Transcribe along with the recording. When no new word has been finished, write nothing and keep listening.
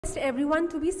Everyone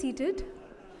to be seated.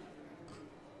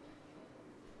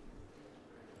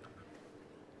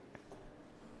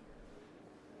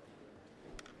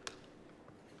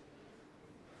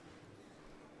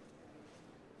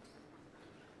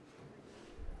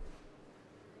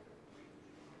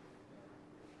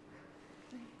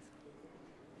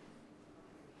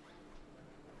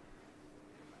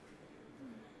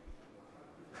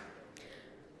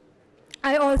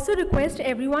 I also request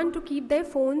everyone to keep their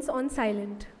phones on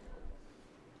silent.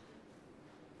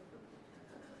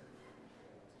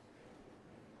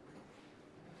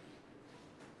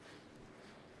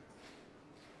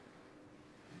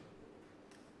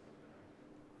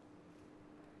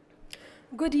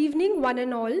 Good evening, one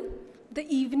and all. The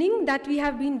evening that we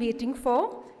have been waiting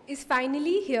for is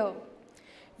finally here.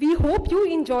 We hope you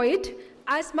enjoy it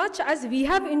as much as we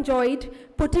have enjoyed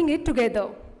putting it together.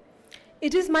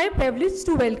 It is my privilege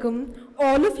to welcome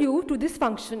all of you to this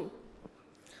function.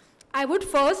 I would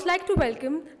first like to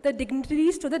welcome the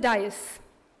dignitaries to the dais.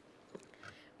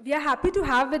 We are happy to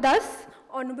have with us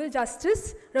Honorable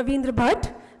Justice Ravindra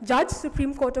Bhatt, Judge,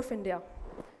 Supreme Court of India.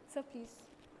 Sir, please.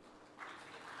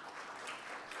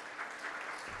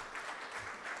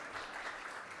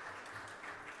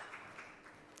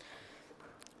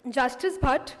 Justice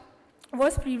Bhatt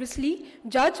was previously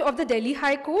Judge of the Delhi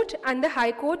High Court and the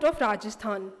High Court of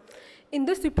Rajasthan. In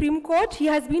the Supreme Court, he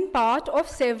has been part of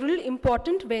several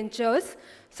important ventures,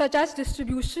 such as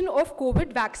distribution of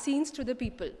COVID vaccines to the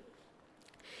people.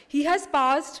 He has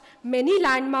passed many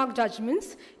landmark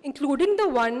judgments, including the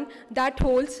one that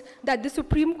holds that the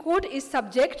Supreme Court is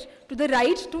subject to the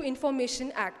Right to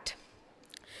Information Act.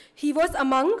 He was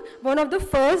among one of the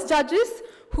first judges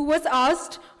who had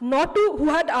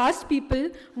asked people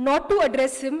not to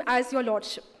address him as your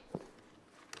lordship.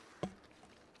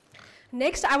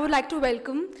 Next, I would like to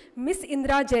welcome Ms.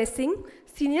 Indra Jaising,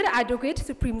 Senior Advocate,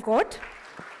 Supreme Court.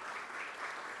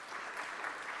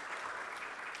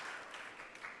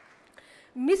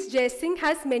 Ms. Jaising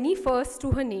has many firsts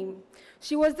to her name.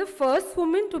 She was the first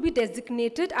woman to be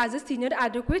designated as a senior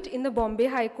advocate in the Bombay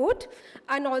High Court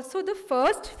and also the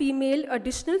first female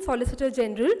additional Solicitor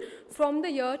General from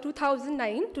the year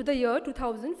 2009 to the year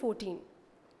 2014.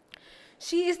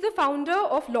 She is the founder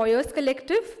of Lawyers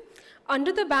Collective.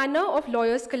 Under the banner of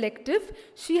Lawyers Collective,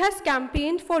 she has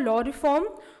campaigned for law reform,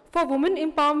 for women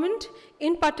empowerment,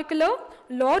 in particular,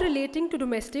 law relating to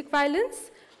domestic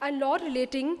violence and law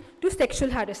relating to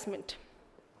sexual harassment.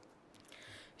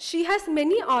 She has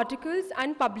many articles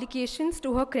and publications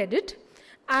to her credit,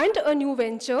 and a new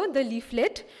venture, The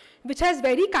Leaflet, which has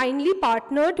very kindly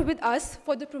partnered with us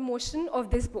for the promotion of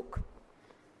this book.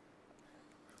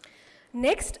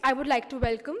 Next, I would like to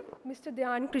welcome Mr.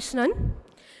 Dhyan Krishnan.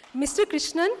 Mr.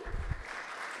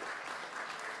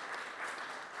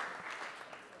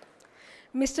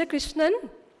 Krishnan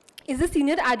is a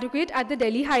senior advocate at the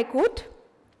Delhi High Court.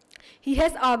 He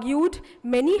has argued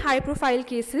many high-profile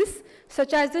cases,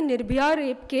 such as the Nirbhaya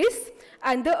rape case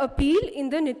and the appeal in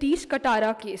the Nitish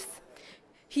Katara case.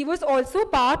 He was also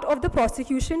part of the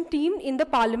prosecution team in the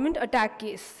Parliament attack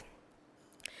case.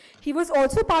 He was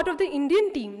also part of the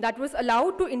Indian team that was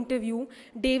allowed to interview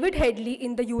David Headley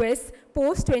in the US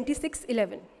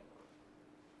post-2611.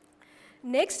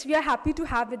 Next, we are happy to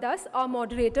have with us our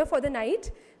moderator for the night,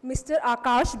 Mr.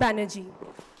 Akash Banerjee.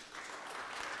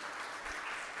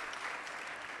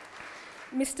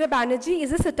 Mr. Banerjee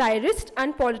is a satirist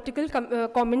and political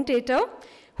commentator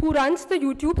who runs the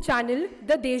YouTube channel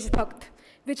The Deshbhakt,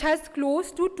 which has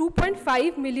close to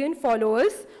 2.5 million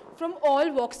followers from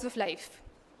all walks of life.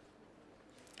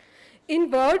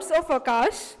 In words of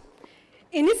Akash,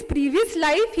 in his previous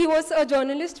life, he was a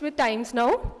journalist with Times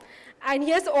Now, and he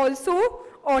has also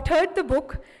authored the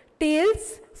book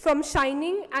Tales from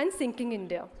Shining and Sinking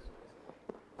India.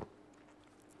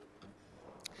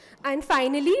 And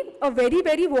finally, a very,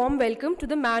 very warm welcome to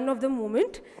the man of the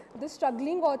moment, the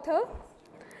struggling author,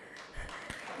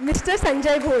 Mr.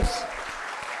 Sanjoy Ghose.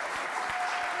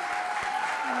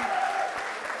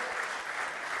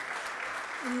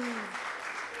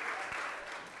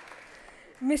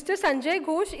 Mr. Sanjoy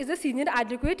Ghose is a senior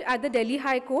advocate at the Delhi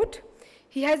High Court.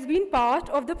 He has been part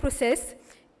of the process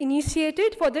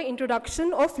initiated for the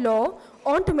introduction of law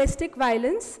on domestic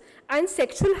violence and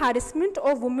sexual harassment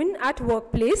of women at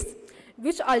workplace,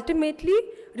 which ultimately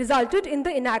resulted in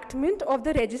the enactment of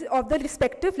the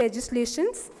respective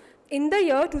legislations in the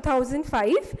year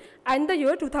 2005 and the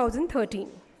year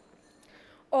 2013.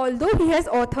 Although he has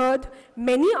authored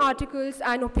many articles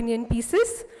and opinion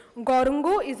pieces,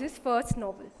 Gourango is his first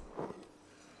novel.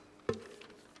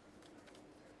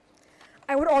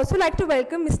 I would also like to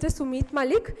welcome Mr. Sumit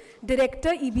Malik,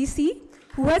 Director, EBC,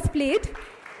 who has played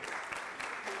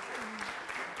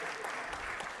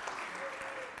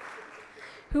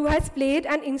who has played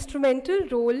an instrumental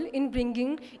role in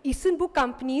bringing Eastern Book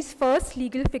Company's first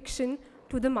legal fiction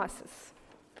to the masses.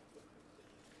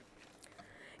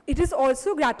 It is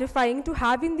also gratifying to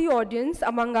have in the audience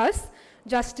among us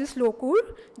Justice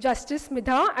Lokur, Justice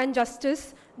Midha, and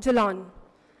Justice Jalan.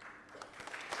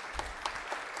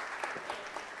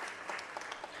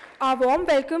 A warm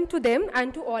welcome to them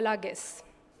and to all our guests.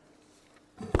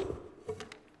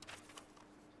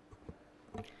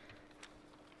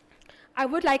 I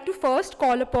would like to first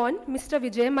call upon Mr.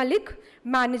 Vijay Malik,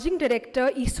 Managing Director,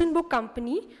 Eastern Book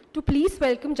Company, to please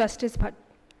welcome Justice Bhatt.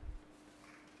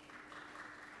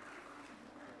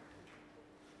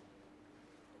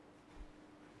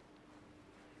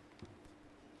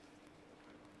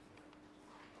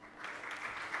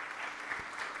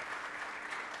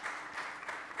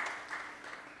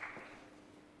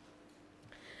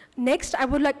 Next, I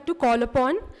would like to call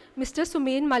upon Mr.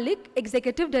 Sumain Malik,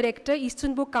 Executive Director,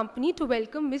 Eastern Book Company, to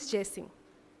welcome Ms. Jai Singh.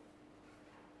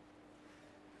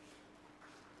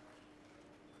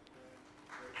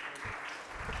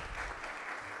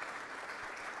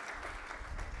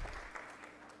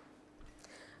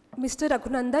 Mr.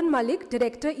 Raghunandan Malik,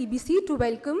 Director, EBC, to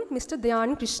welcome Mr.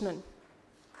 Dayan Krishnan.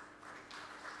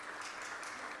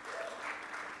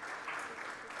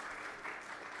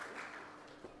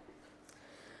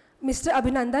 Mr.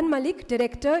 Abhinandan Malik,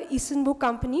 Director, Eastern Book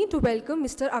Company, to welcome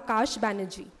Mr. Akash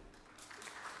Banerjee.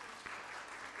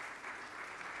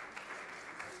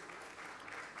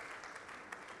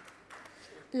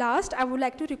 Last, I would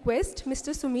like to request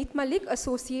Mr. Sumit Malik,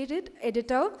 Associated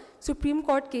Editor, Supreme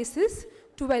Court Cases,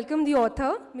 to welcome the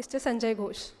author, Mr. Sanjoy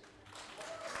Ghose.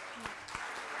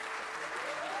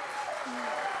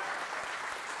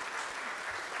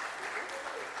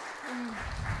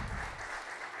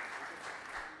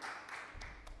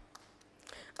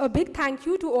 A big thank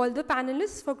you to all the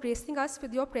panelists for gracing us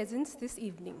with your presence this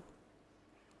evening.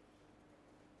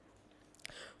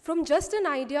 From just an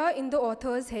idea in the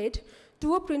author's head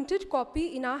to a printed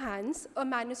copy in our hands, a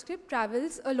manuscript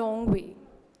travels a long way.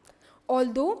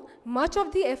 Although much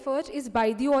of the effort is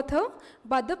by the author,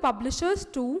 but the publishers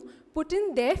too put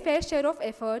in their fair share of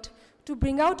effort to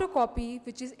bring out a copy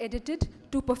which is edited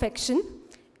to perfection,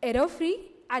 error-free,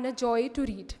 and a joy to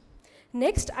read.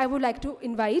 Next, I would like to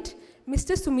invite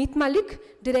Mr. Sumit Malik,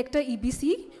 Director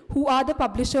EBC, who are the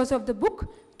publishers of the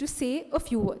book, to say a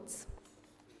few words.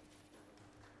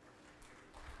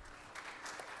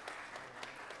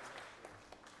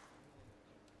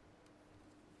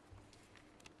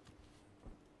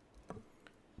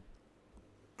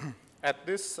 At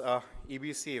this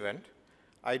EBC event,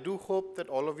 I do hope that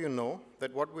all of you know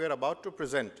that what we are about to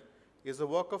present is a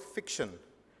work of fiction,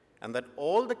 and that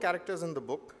all the characters in the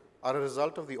book are a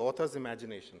result of the author's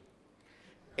imagination.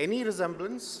 Any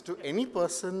resemblance to any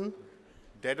person,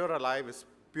 dead or alive, is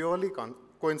purely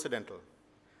coincidental.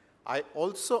 I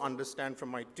also understand from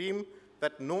my team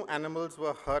that no animals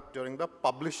were hurt during the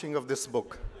publishing of this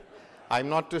book. I'm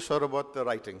not too sure about the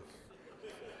writing.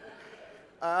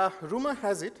 Rumor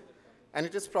has it, and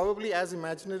it is probably as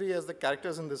imaginary as the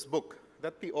characters in this book,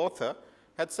 that the author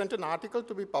had sent an article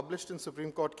to be published in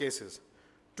Supreme Court cases,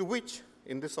 to which,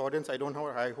 in this audience, I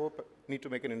hope, need to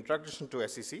make an introduction to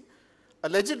SEC.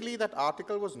 Allegedly, that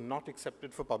article was not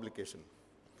accepted for publication.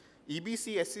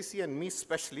 EBC, SEC, and me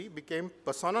especially became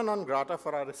persona non grata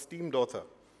for our esteemed author.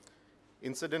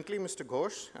 Incidentally, Mr.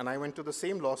 Ghosh and I went to the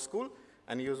same law school,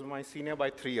 and he was my senior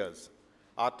by 3 years.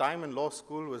 Our time in law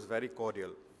school was very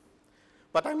cordial.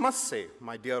 But I must say,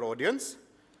 my dear audience,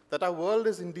 that our world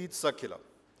is indeed circular.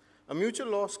 A mutual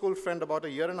law school friend about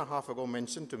 1.5 years ago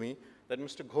mentioned to me that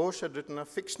Mr. Ghosh had written a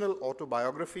fictional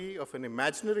autobiography of an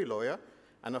imaginary lawyer,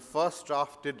 and a first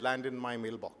draft did land in my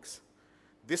mailbox.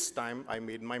 This time, I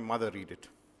made my mother read it.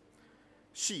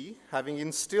 She, having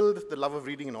instilled the love of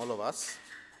reading in all of us,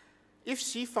 if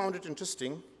she found it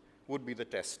interesting, would be the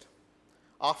test.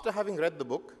 After having read the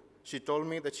book, she told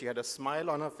me that she had a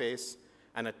smile on her face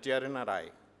and a tear in her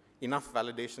eye, enough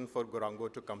validation for Gourango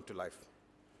to come to life.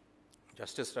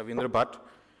 Justice Ravindra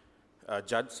Bhatt,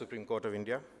 Judge, Supreme Court of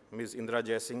India, Ms. Indra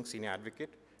Jai Singh, Senior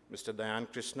Advocate, Mr. Dayan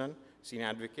Krishnan, Senior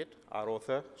Advocate, our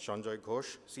author, Sanjoy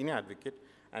Ghose, Senior Advocate,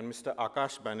 and Mr.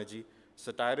 Akash Banerjee,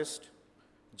 satirist,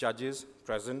 judges,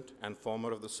 present, and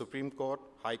former of the Supreme Court,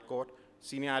 High Court,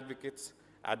 Senior Advocates,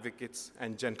 advocates,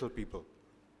 and gentle people.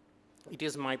 It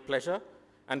is my pleasure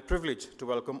and privilege to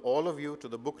welcome all of you to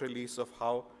the book release of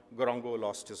How Gourango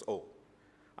Lost His O.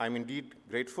 I'm indeed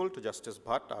grateful to Justice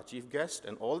Bhatt, our chief guest,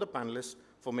 and all the panelists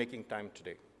for making time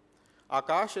today.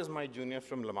 Akash is my junior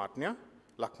from Lamatnia,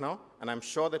 Lucknow, and I'm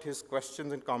sure that his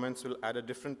questions and comments will add a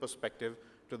different perspective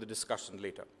to the discussion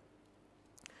later.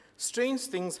 Strange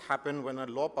things happen when a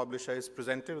law publisher is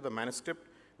presented with a manuscript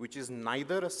which is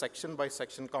neither a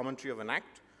section-by-section commentary of an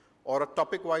act or a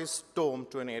topic-wise tome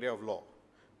to an area of law,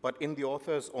 but in the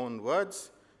author's own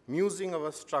words, musing of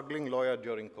a struggling lawyer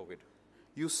during COVID.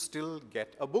 You still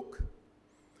get a book.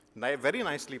 Very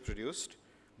nicely produced,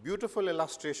 beautiful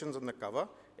illustrations on the cover,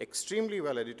 extremely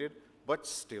well edited, but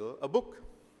still a book.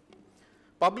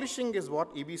 Publishing is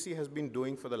what EBC has been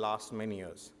doing for the last many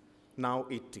years, now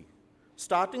 80.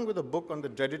 Starting with a book on the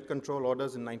dreaded control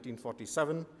orders in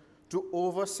 1947, to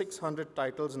over 600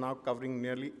 titles now covering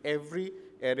nearly every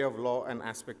area of law and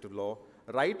aspect of law,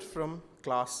 right from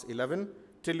class 11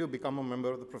 till you become a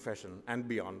member of the profession and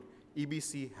beyond,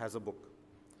 EBC has a book.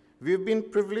 We have been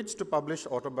privileged to publish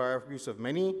autobiographies of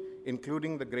many,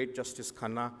 including the great Justice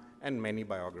Khanna and many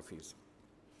biographies.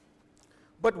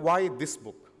 But why this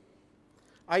book?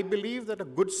 I believe that a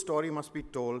good story must be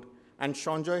told, and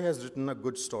Sanjoy has written a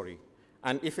good story.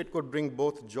 And if it could bring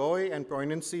both joy and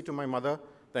poignancy to my mother,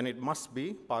 then it must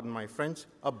be, pardon my French,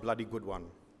 a bloody good one.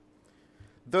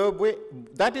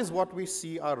 That is what we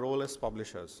see our role as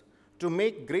publishers, to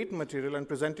make great material and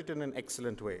present it in an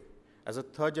excellent way. As a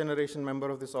third-generation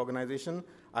member of this organization,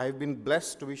 I have been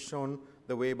blessed to be shown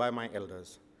the way by my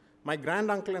elders. My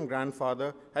granduncle and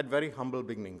grandfather had very humble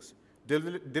beginnings,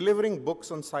 delivering books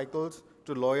on cycles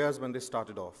to lawyers when they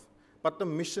started off. But the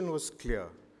mission was clear: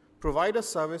 provide a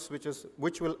service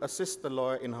which will assist the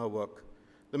lawyer in her work.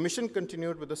 The mission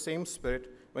continued with the same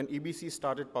spirit when EBC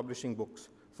started publishing books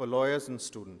for lawyers and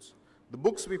students. The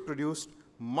books we produced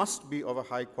must be of a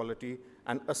high quality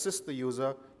and assist the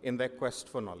user in their quest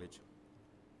for knowledge.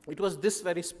 It was this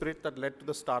very spirit that led to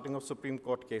the starting of Supreme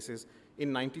Court cases in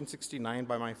 1969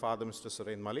 by my father, Mr.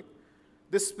 Surain Malik.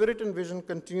 This spirit and vision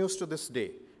continues to this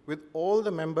day, with all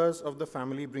the members of the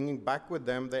family bringing back with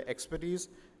them their expertise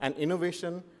and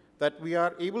innovation that we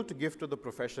are able to give to the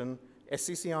profession: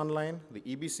 SCC Online, the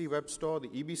EBC Web Store, the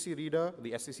EBC Reader,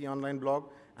 the SCC Online blog,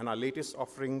 and our latest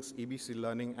offerings, EBC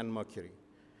Learning and Mercury.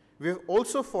 We are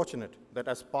also fortunate that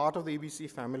as part of the EBC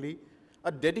family,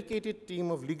 a dedicated team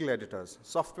of legal editors,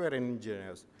 software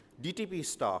engineers, DTP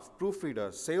staff,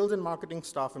 proofreaders, sales and marketing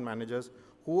staff and managers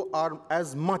who are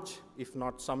as much, if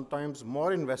not sometimes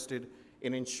more, invested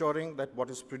in ensuring that what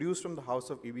is produced from the house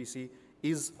of EBC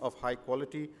is of high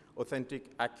quality, authentic,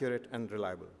 accurate, and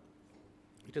reliable.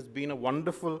 It has been a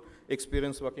wonderful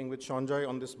experience working with Sanjoy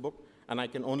on this book, and I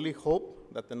can only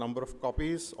hope that the number of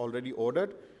copies already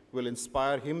ordered will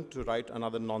inspire him to write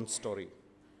another non-story.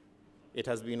 It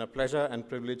has been a pleasure and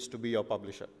privilege to be your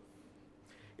publisher.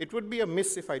 It would be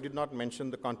amiss if I did not mention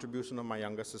the contribution of my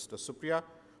younger sister, Supriya,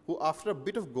 who after a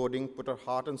bit of goading put her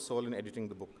heart and soul in editing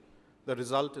the book. The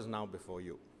result is now before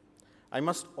you. I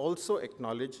must also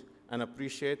acknowledge and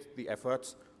appreciate the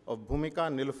efforts of Bhumika,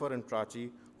 Nilufar, and Prachi,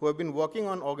 who have been working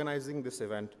on organizing this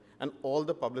event and all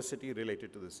the publicity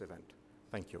related to this event.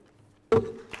 Thank you.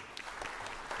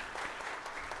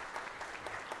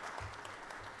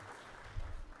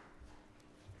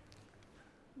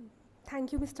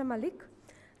 Thank you, Mr. Malik.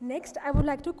 Next, I would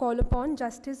like to call upon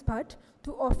Justice Bhatt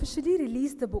to officially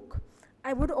release the book.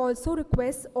 I would also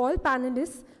request all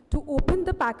panelists to open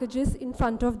the packages in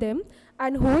front of them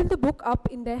and hold the book up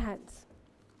in their hands.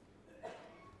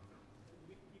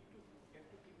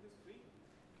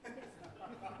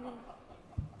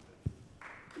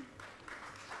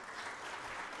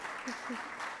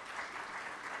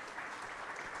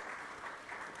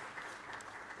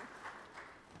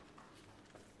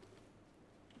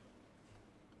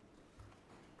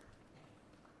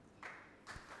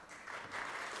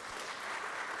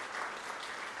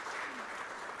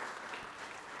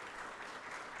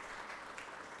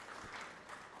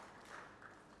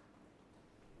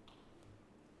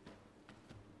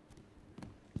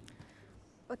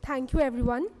 Thank you,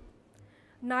 everyone.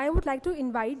 Now I would like to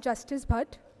invite Justice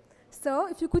Bhatt. Sir,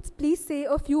 if you could please say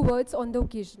a few words on the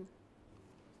occasion.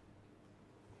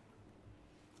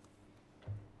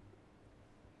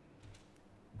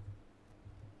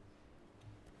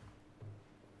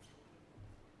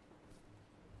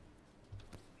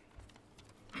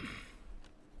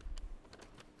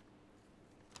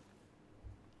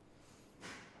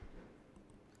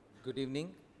 Good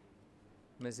evening,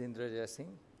 Ms. Indra Jaising,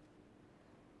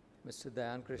 Mr.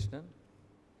 Dayan Krishnan,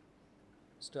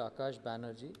 Mr. Akash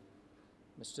Banerjee,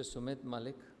 Mr. Sumit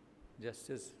Malik,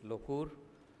 Justice Lokur,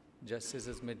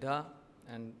 Justices Midha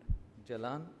and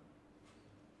Jalan,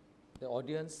 the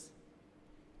audience,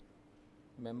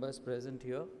 members present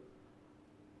here,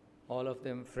 all of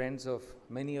them friends of,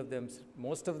 many of them,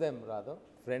 most of them rather,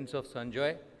 friends of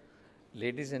Sanjoy,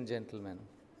 ladies and gentlemen.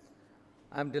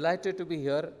 I'm delighted to be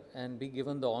here and be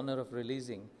given the honor of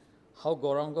releasing How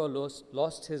Gourango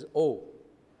lost his O,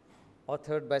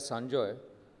 authored by Sanjoy,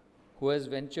 who has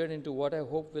ventured into what I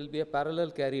hope will be a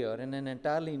parallel career in an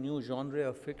entirely new genre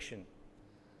of fiction.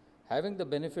 Having the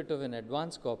benefit of an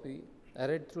advance copy, I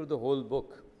read through the whole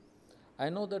book. I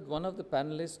know that one of the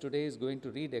panelists today is going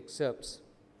to read excerpts,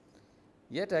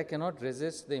 yet I cannot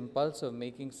resist the impulse of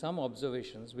making some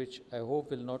observations which I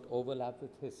hope will not overlap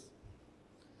with his.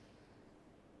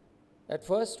 At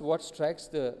first, what strikes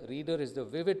the reader is the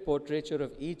vivid portraiture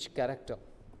of each character.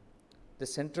 The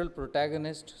central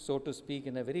protagonist, so to speak,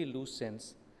 in a very loose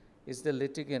sense, is the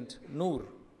litigant Noor,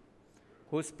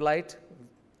 whose plight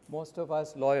most of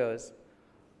us lawyers,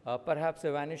 perhaps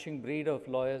a vanishing breed of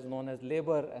lawyers known as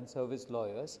labor and service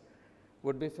lawyers,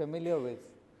 would be familiar with.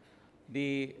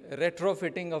 The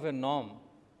retrofitting of a norm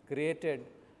created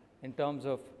in terms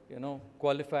of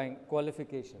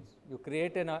qualifications. You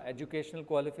create an educational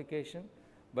qualification,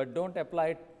 but don't apply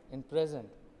it in present,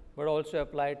 but also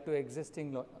apply it to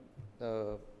existing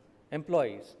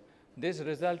employees. This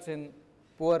results in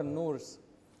poor Noor's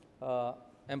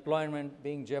employment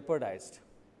being jeopardized.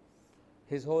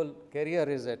 His whole career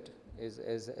is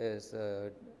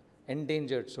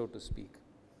endangered, so to speak.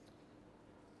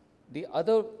 The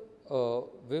other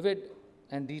vivid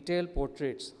and detailed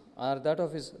portraits are that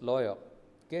of his lawyer,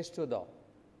 Keshtoda.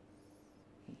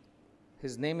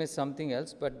 His name is something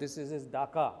else, but this is his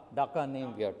Dhaka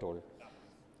name, we are told,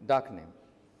 dark name.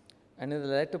 And in the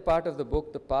latter part of the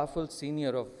book, the powerful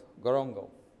senior of Gourango.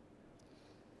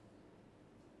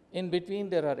 In between,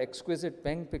 there are exquisite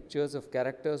pen pictures of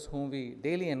characters whom we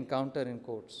daily encounter in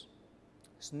courts.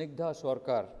 Snigdha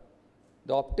Swarkar,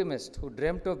 the optimist who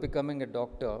dreamt of becoming a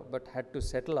doctor but had to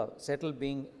settle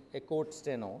being a court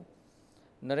steno.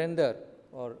 Narendra,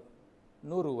 or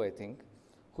Nuru, I think,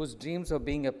 whose dreams of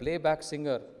being a playback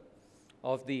singer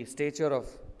of the stature of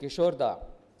Kishorda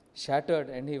shattered,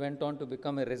 and he went on to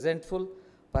become a resentful,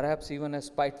 perhaps even a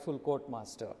spiteful court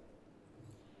master.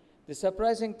 The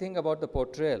surprising thing about the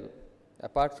portrayal,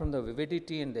 apart from the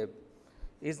vividity and depth,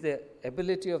 is the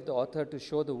ability of the author to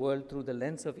show the world through the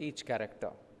lens of each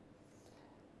character,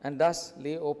 and thus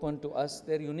lay open to us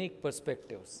their unique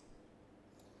perspectives.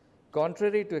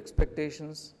 Contrary to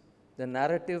expectations, the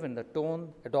narrative and the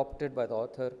tone adopted by the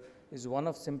author is one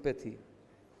of sympathy,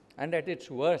 and at its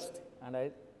worst, and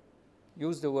I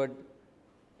use the word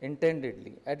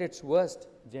intendedly, at its worst,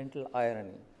 gentle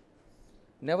irony.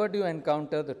 Never do you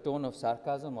encounter the tone of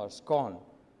sarcasm or scorn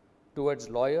towards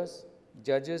lawyers,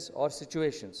 judges, or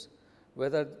situations,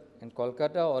 whether in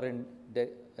Kolkata or in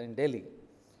Delhi,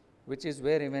 which is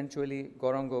where eventually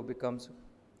Gourango becomes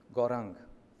Gaurang.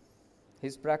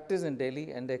 His practice in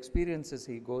Delhi and the experiences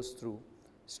he goes through,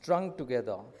 strung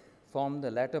together, form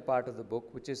the latter part of the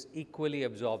book, which is equally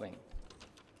absorbing.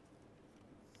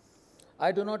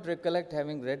 I do not recollect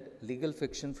having read legal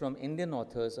fiction from Indian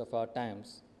authors of our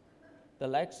times, the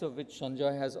likes of which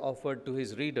Sanjoy has offered to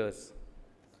his readers.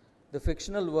 The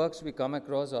fictional works we come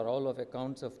across are all of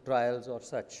accounts of trials or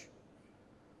such.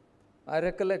 I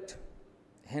recollect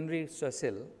Henry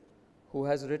Cecil, who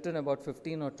has written about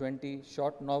 15 or 20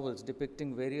 short novels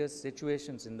depicting various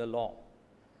situations in the law,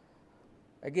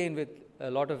 again with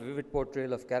a lot of vivid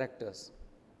portrayal of characters,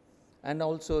 and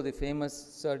also the famous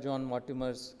Sir John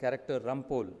Mortimer's character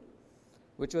Rumpole,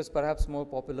 which was perhaps more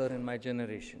popular in my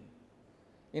generation.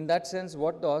 In that sense,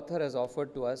 what the author has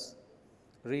offered to us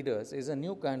readers is a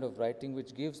new kind of writing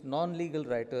which gives non-legal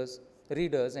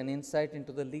readers an insight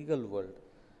into the legal world,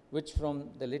 which from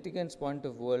the litigant's point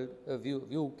of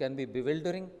view can be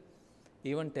bewildering,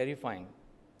 even terrifying.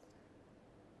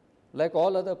 Like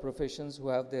all other professions who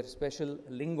have their special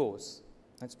lingos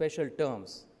and special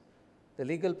terms, the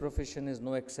legal profession is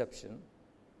no exception.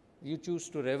 You choose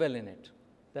to revel in it.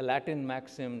 The Latin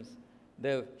maxims,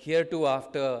 the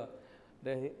hereafter,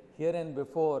 the here and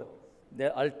before,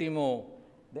 the ultimo,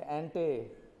 the ante,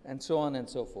 and so on and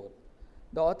so forth.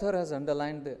 The author has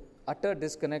underlined the utter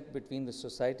disconnect between the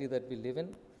society that we live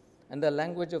in and the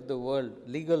language of the world,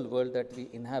 legal world that we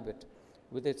inhabit,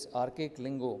 with its archaic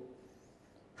lingo,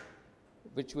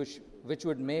 which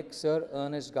would make Sir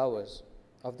Ernest Gowers,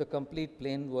 of the complete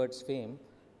plain words fame,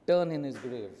 turn in his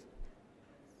grave.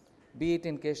 Be it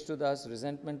in Keshtoda's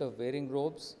resentment of wearing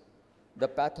robes, the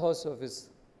pathos of his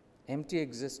empty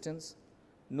existence,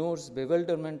 Noor's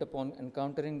bewilderment upon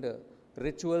encountering the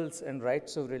rituals and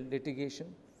rites of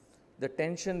litigation, the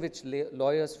tension which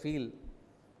lawyers feel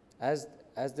as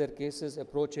their cases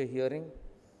approach a hearing,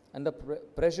 and the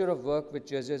pressure of work which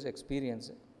judges experience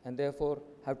and therefore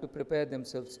have to prepare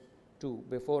themselves to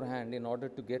beforehand in order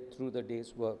to get through the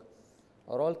day's work,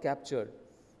 are all captured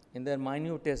in their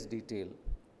minutest detail.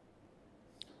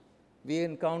 We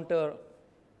encounter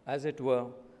as it were,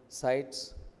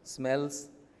 sights, smells,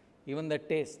 even the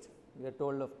taste. We are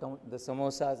told of the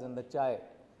samosas and the chai,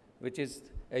 which is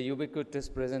a ubiquitous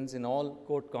presence in all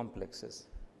court complexes.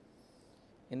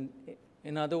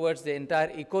 In other words, the entire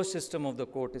ecosystem of the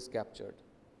court is captured.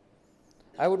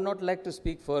 I would not like to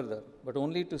speak further, but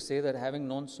only to say that having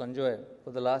known Sanjoy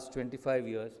for the last 25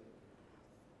 years,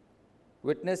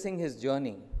 witnessing his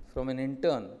journey from an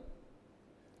intern,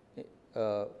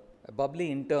 a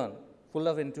bubbly intern, full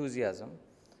of enthusiasm,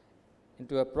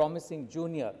 into a promising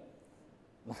junior.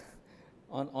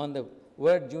 On the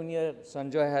word junior,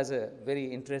 Sanjoy has a very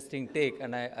interesting take,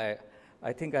 and I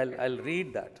think I'll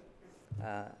read that.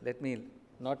 Let me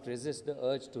not resist the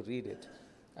urge to read it.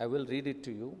 I will read it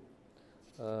to you.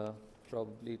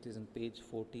 Probably it is on page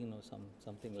 14 or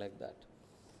something like that.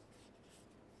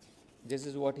 This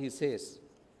is what he says.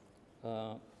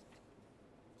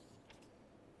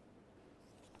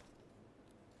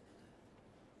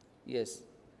 Yes.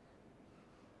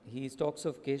 He talks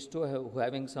of Keshto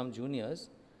having some juniors,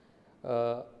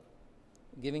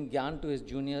 giving gyan to his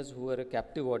juniors who were a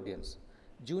captive audience.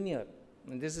 Junior,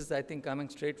 and this is, I think, coming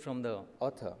straight from the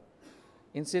author,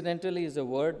 incidentally is a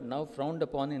word now frowned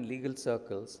upon in legal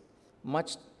circles,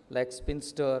 much like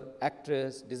spinster,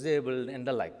 actress, disabled, and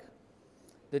the like.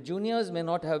 The juniors may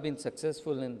not have been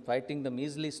successful in fighting the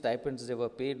measly stipends they were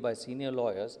paid by senior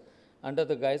lawyers under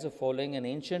the guise of following an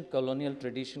ancient colonial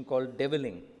tradition called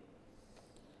deviling.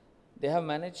 They have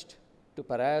managed to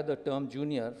pariah the term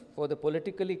junior for the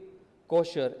politically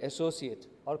kosher associate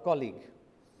or colleague.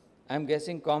 I'm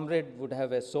guessing comrade would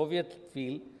have a Soviet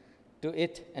feel to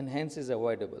it and hence is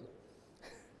avoidable.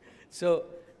 So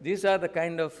these are the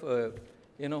kind of,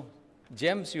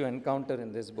 gems you encounter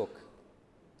in this book.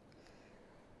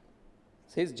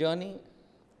 His journey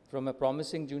from a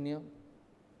promising junior,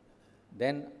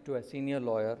 then to a senior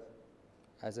lawyer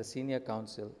as a senior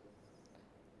counsel.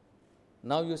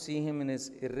 Now you see him in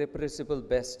his irrepressible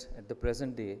best at the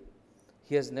present day.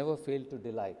 He has never failed to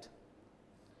delight.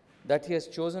 That he has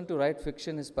chosen to write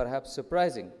fiction is perhaps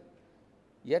surprising,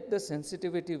 yet the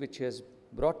sensitivity which he has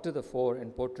brought to the fore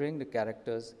in portraying the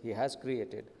characters he has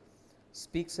created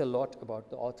speaks a lot about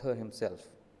the author himself.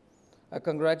 I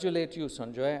congratulate you,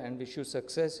 Sanjoy, and wish you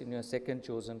success in your second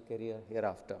chosen career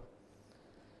hereafter.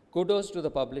 Kudos to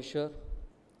the publisher,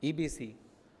 EBC,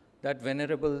 that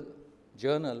venerable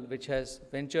journal which has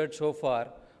ventured so far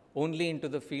only into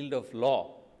the field of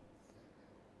law.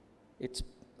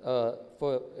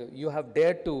 You have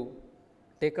dared to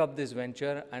take up this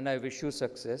venture, and I wish you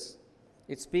success.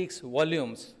 It speaks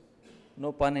volumes,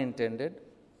 no pun intended,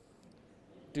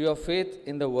 to your faith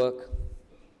in the work.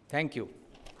 Thank you.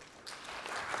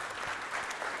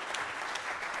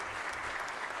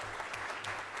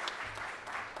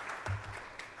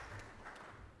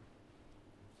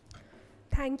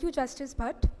 Thank you, Justice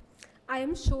Bhatt. I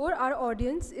am sure our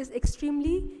audience is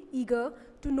extremely eager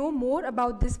to know more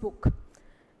about this book.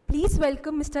 Please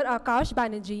welcome Mr. Akash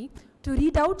Banerjee to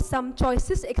read out some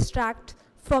choicest extract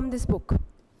from this book.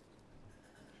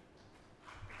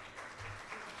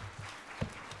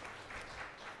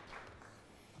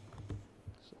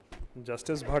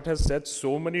 Justice Bhatt has said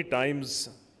so many times,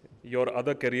 your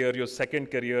other career, your second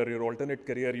career, your alternate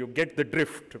career, you get the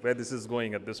drift where this is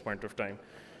going at this point of time.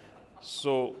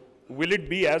 So will it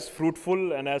be as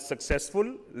fruitful and as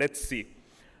successful? Let's see.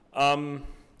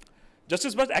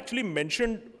 Justice Bhatt actually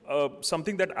mentioned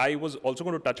something that I was also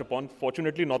going to touch upon,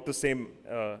 fortunately not the same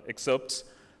excerpts.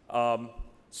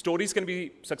 Stories can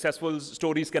be successful,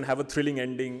 stories can have a thrilling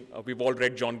ending. We've all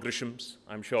read John Grisham's,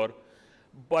 I'm sure.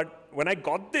 But when I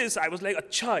got this, I was like,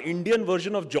 acha, Indian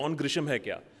version of John Grisham hai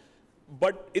kya?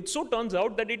 But it so turns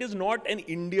out that it is not an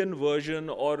Indian version,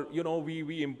 or,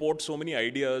 we import so many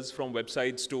ideas from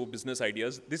websites to business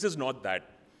ideas. This is not that.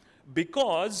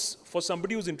 Because for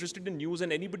somebody who's interested in news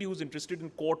and anybody who's interested in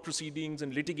court proceedings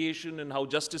and litigation and how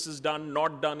justice is done,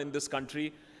 not done in this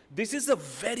country, this is a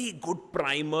very good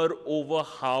primer over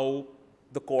how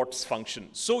the courts function.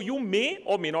 So you may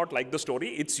or may not like the story.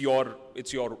 It's your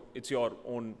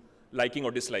own liking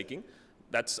or disliking.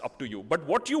 That's up to you. But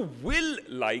what you will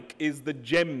like is the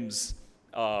gems,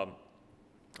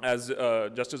 as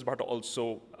Justice Bhatt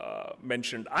also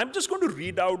mentioned. I'm just going to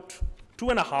read out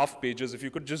 2.5 pages, if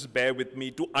you could just bear with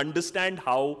me, to understand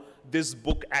how this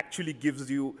book actually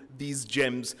gives you these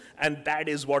gems. And that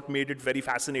is what made it very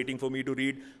fascinating for me to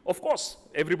read. Of course,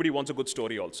 everybody wants a good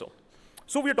story also.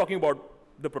 So we're talking about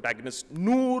the protagonist,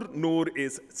 Noor. Noor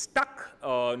is stuck.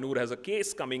 Noor has a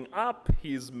case coming up.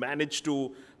 He's managed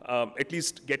to at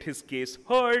least get his case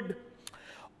heard.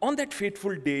 On that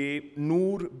fateful day,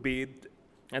 Noor bathed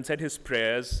and said his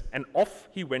prayers, and off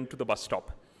he went to the bus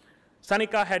stop.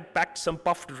 Sanika had packed some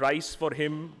puffed rice for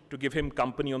him to give him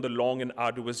company on the long and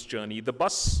arduous journey. The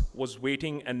bus was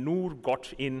waiting and Noor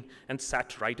got in and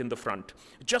sat right in the front,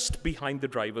 just behind the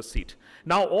driver's seat.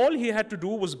 Now all he had to do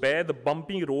was bear the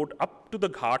bumpy road up to the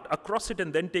ghat, across it,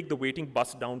 and then take the waiting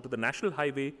bus down to the national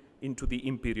highway into the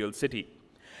imperial city.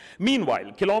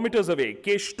 Meanwhile, kilometers away,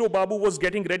 Keshto Babu was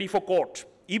getting ready for court.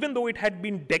 Even though it had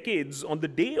been decades, on the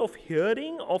day of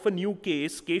hearing of a new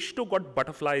case, Keshto got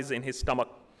butterflies in his stomach.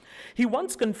 He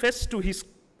once confessed to his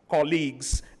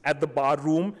colleagues at the bar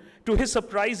room. To his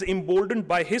surprise, emboldened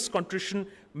by his contrition,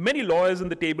 many lawyers in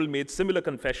the table made similar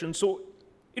confessions, so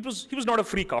he was not a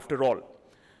freak after all.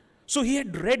 So he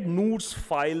had read Noor's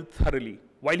file thoroughly.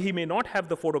 While he may not have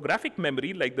the photographic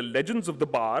memory like the legends of the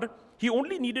bar, who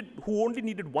only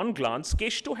needed one glance,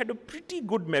 Keshto had a pretty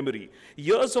good memory.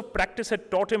 Years of practice had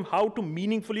taught him how to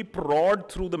meaningfully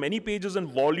prod through the many pages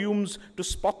and volumes to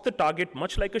spot the target,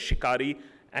 much like a shikari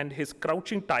and his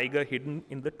crouching tiger hidden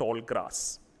in the tall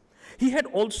grass. He had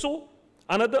also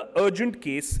another urgent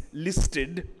case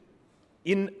listed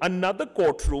in another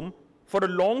courtroom for a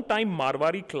long-time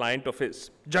Marwari client of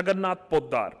his, Jagannath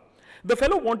Poddar. The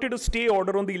fellow wanted a stay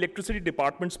order on the electricity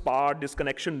department's power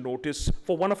disconnection notice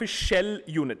for one of his shell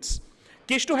units.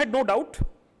 Keshto had no doubt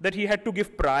that he had to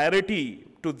give priority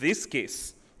to this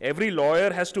case. Every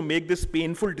lawyer has to make this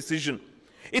painful decision.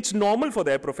 It's normal for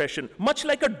their profession, much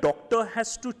like a doctor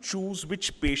has to choose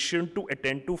which patient to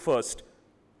attend to first.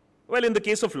 Well, in the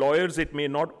case of lawyers, it may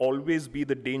not always be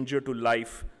the danger to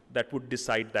life that would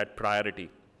decide that priority.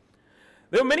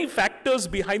 There are many factors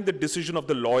behind the decision of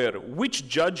the lawyer. Which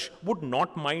judge would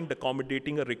not mind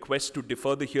accommodating a request to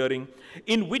defer the hearing?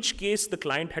 In which case the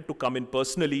client had to come in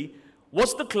personally?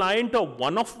 Was the client a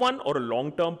one-off-one or a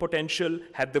long-term potential?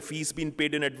 Had the fees been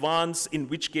paid in advance? In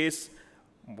which case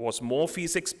was more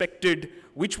fees expected?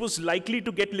 Which was likely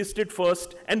to get listed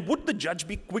first? And would the judge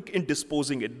be quick in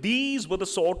disposing it? These were the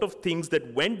sort of things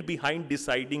that went behind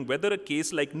deciding whether a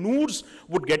case like Noor's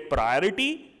would get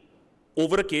priority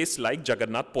over a case like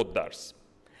Jagannath Poddar's.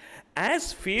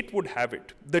 As fate would have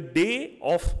it, that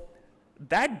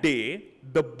day,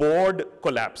 the board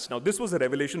collapsed. Now, this was a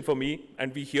revelation for me,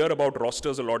 and we hear about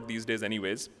rosters a lot these days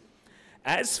anyways.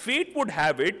 As fate would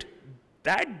have it,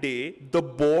 that day, the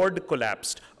board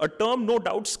collapsed. A term no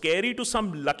doubt scary to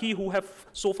some lucky who have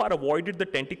so far avoided the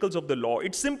tentacles of the law.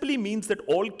 It simply means that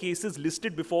all cases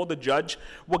listed before the judge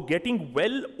were getting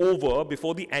well over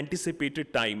before the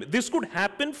anticipated time. This could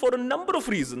happen for a number of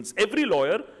reasons. Every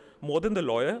lawyer, more than the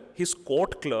lawyer, his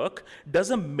court clerk,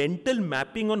 does a mental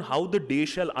mapping on how the day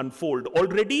shall unfold.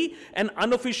 Already, an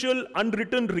unofficial,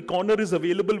 unwritten reckoner is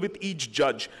available with each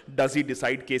judge. Does he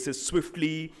decide cases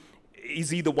swiftly?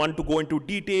 Is he the one to go into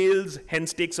details,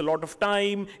 hence takes a lot of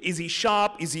time? Is he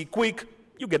sharp? Is he quick?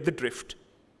 You get the drift.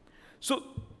 So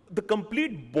the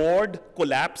complete board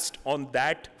collapsed on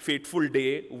that fateful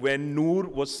day when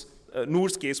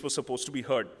Noor's case was supposed to be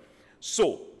heard.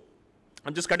 So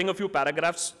I'm just cutting a few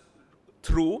paragraphs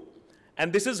through,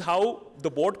 and this is how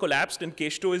the board collapsed, and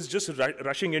Keshto is just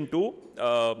rushing into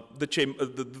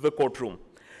the courtroom.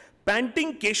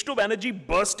 Panting, Keshto Banerjee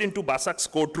burst into Basak's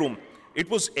courtroom. It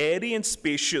was airy and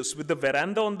spacious, with the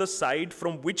veranda on the side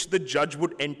from which the judge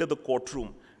would enter the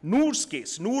courtroom. Noor's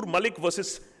case, Noor Malik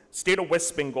versus State of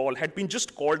West Bengal, had been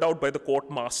just called out by the court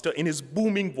master in his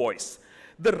booming voice.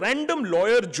 The random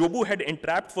lawyer Jobu had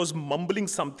entrapped was mumbling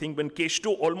something when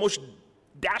Keshto almost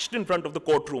dashed in front of the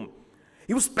courtroom.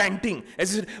 He was panting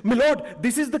as he said, "My lord,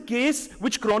 this is the case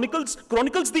which chronicles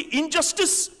the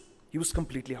injustice." He was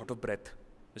completely out of breath.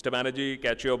 "Mr. Banerjee,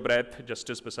 catch your breath,"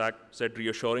 Justice Basak said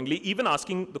reassuringly, even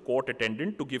asking the court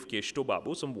attendant to give Keshto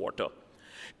Babu some water.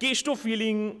 Keshto,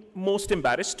 feeling most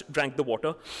embarrassed, drank the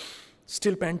water.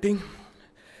 Still panting,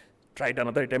 tried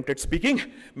another attempt at speaking.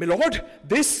 "My lord,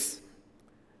 this..."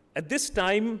 At this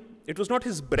time, it was not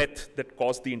his breath that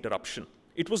caused the interruption.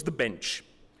 It was the bench.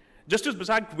 Justice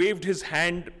Basak waved his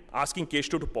hand, asking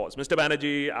Keshto to pause. "Mr.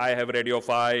 Banerjee, I have read your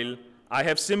file. I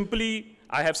have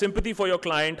sympathy for your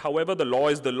client. However, the law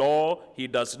is the law. He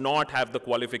does not have the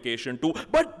qualification to..."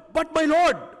 But my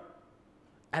lord!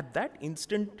 At that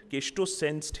instant, Keshto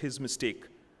sensed his mistake.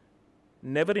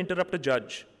 Never interrupt a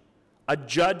judge. A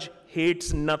judge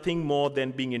hates nothing more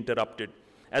than being interrupted.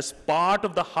 As part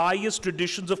of the highest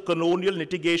traditions of colonial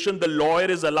litigation, the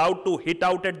lawyer is allowed to hit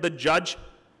out at the judge,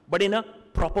 but in a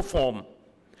proper form.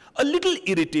 A little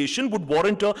irritation would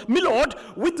warrant a, "My lord,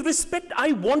 with respect,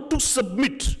 I want to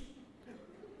submit."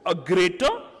 A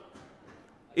greater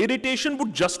irritation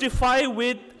would justify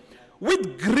with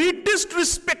greatest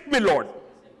respect, my lord,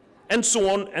 and so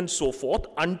on and so forth,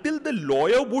 until the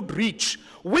lawyer would reach,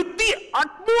 "With the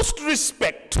utmost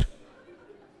respect."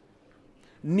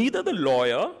 neither the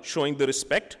lawyer showing the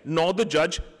respect nor the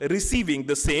judge receiving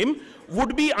the same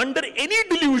would be under any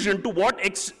delusion to what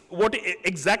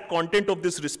exact content of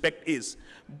this respect is,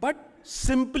 but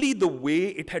simply the way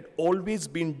it had always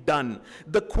been done.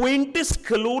 The quaintest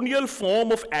colonial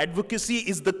form of advocacy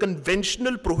is the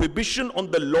conventional prohibition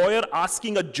on the lawyer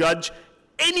asking a judge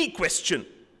any question.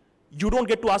 You don't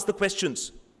get to ask the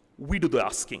questions. We do the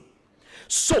asking.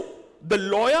 So the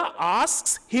lawyer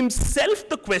asks himself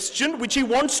the question which he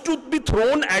wants to be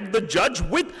thrown at the judge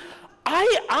with,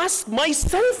 I ask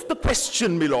myself the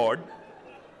question, my lord.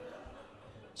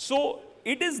 So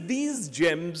it is these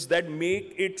gems that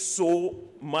make it so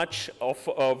much of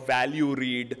a value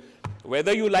read.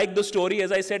 Whether you like the story,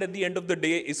 as I said, at the end of the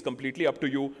day is completely up to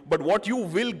you. But what you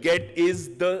will get is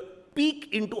the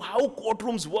peek into how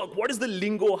courtrooms work, what is the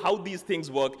lingo, how these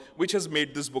things work, which has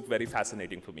made this book very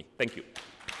fascinating for me. Thank you.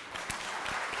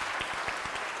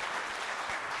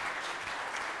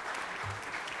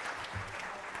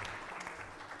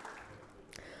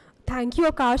 Thank you,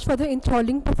 Akash, for the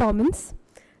enthralling performance.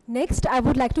 Next, I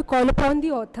would like to call upon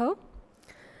the author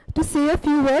to say a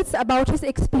few words about his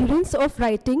experience of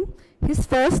writing his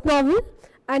first novel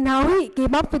and how he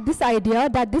came up with this idea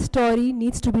that this story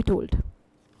needs to be told.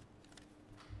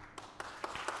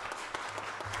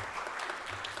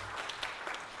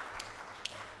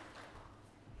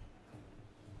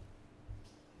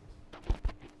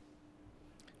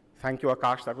 Thank you,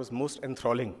 Akash. That was most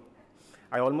enthralling.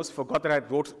 I almost forgot that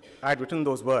I had written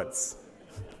those words.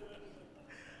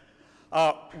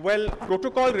 Well,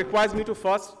 protocol requires me to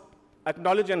first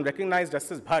acknowledge and recognize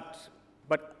Justice Bhatt,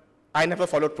 but I never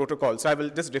followed protocol, so I will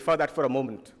just defer that for a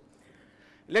moment.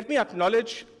 Let me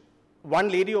acknowledge one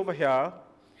lady over here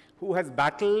who has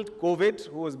battled COVID,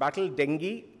 who has battled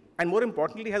dengue, and more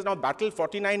importantly, has now battled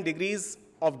 49 degrees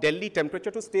of Delhi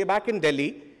temperature to stay back in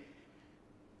Delhi,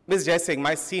 Ms. Jai Singh,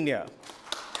 my senior.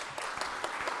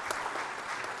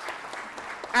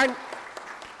 And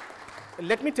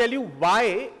let me tell you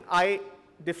why I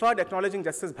deferred acknowledging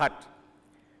Justice Bhatt.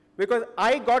 Because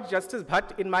I got Justice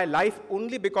Bhatt in my life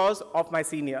only because of my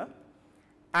senior.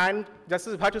 And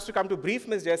Justice Bhatt used to come to brief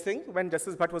Ms. Jai Singh when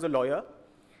Justice Bhatt was a lawyer.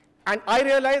 And I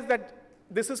realized that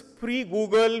this is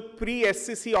pre-Google,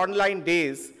 pre-SCC online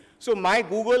days. So my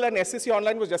Google and SCC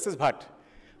online was Justice Bhatt.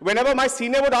 Whenever my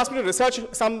senior would ask me to research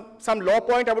some law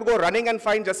point, I would go running and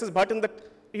find Justice Bhatt in the,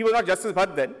 he was not Justice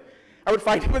Bhatt then. I would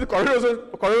find him in the corridors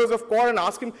of court and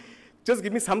ask him, just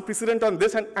give me some precedent on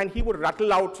this, and he would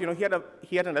rattle out, you know,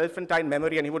 he had an elephantine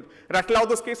memory, and he would rattle out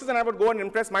those cases, and I would go and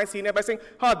impress my senior by saying,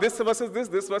 this versus this,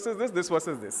 this versus this, this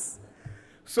versus this.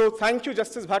 So thank you,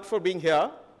 Justice Bhatt, for being here.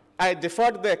 I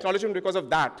deferred the acknowledgement because of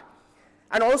that.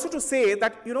 And also to say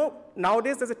that, you know,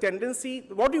 nowadays there's a tendency,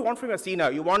 what do you want from your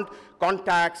senior? You want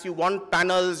contacts, you want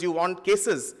panels, you want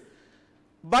cases.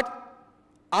 But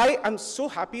I am so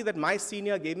happy that my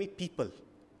senior gave me people.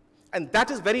 And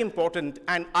that is very important,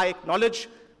 and I acknowledge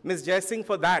Ms. Jai Singh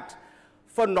for that,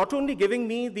 for not only giving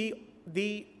me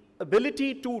the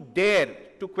ability to dare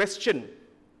to question.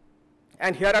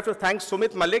 And here I have to thank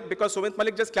Sumit Malik, because Sumit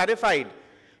Malik just clarified,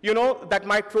 you know, that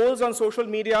my trolls on social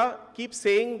media keep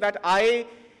saying that I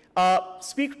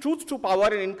speak truth to power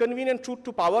and inconvenient truth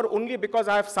to power only because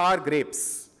I have sour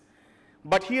grapes.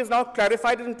 But he has now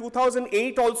clarified it in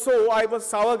 2008 also, I was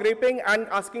sour graping and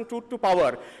asking truth to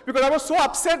power. Because I was so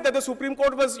upset that the Supreme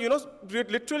Court was, you know,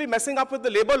 literally messing up with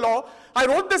the labor law. I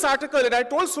wrote this article and I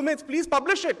told Sumit, please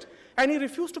publish it. And he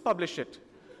refused to publish it.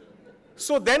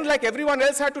 So then, like everyone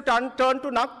else, had to turn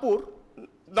to Nagpur.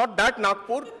 Not that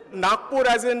Nagpur. Nagpur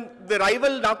as in the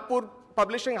rival Nagpur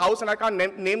publishing house, and I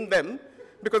can't name them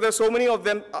because there are so many of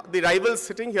them, the rivals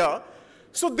sitting here.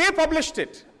 So they published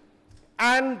it.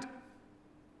 And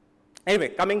anyway,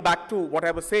 coming back to what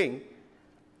I was saying,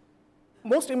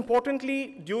 most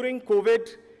importantly, during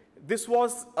COVID, this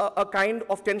was a kind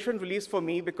of tension release for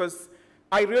me because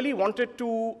I really wanted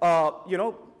to, you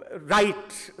know,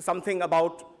 write something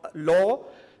about law,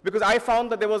 because I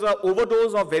found that there was an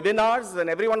overdose of webinars, and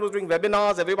everyone was doing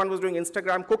webinars, everyone was doing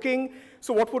Instagram cooking.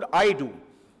 So what would I do?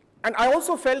 And I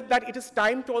also felt that it is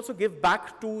time to also give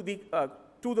back to the,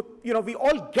 you know, we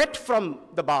all get from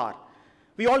the bar.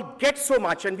 We all get so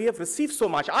much, and we have received so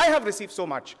much. I have received so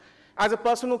much. As a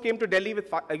person who came to Delhi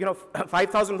with, you know,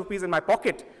 5,000 rupees in my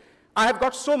pocket, I have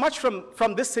got so much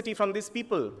from this city, from these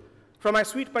people, from my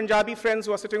sweet Punjabi friends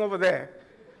who are sitting over there.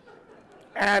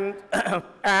 And,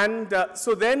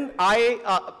 so then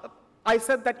I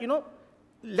said that, you know,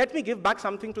 let me give back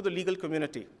something to the legal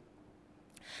community.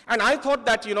 And I thought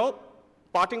that, you know,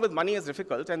 parting with money is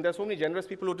difficult, and there are so many generous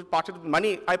people who did part with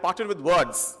money. I parted with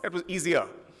words. It was easier.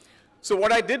 So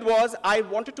what I did was I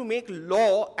wanted to make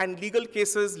law and legal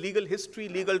cases, legal history,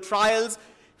 legal trials,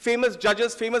 famous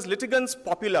judges, famous litigants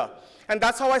popular. And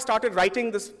that's how I started writing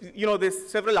this, there's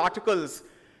several articles.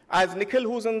 As Nikhil,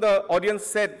 who's in the audience,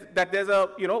 said that there's a,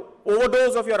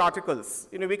 overdose of your articles.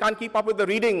 We can't keep up with the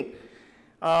reading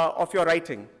of your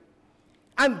writing.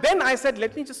 And then I said,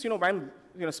 let me just, I'm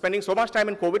spending so much time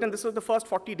in COVID, and this was the first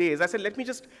 40 days. I said, let me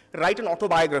just write an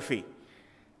autobiography.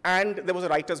 And there was a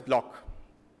writer's block.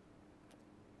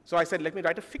 So I said, let me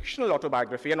write a fictional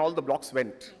autobiography, and all the blocks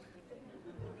went.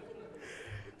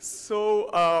 So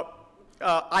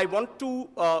I want to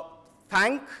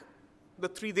thank the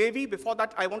three Devi. Before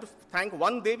that, I want to thank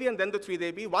one Devi and then the three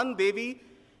Devi. One Devi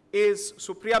is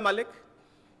Supriya Malik,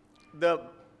 the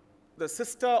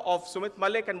sister of Sumit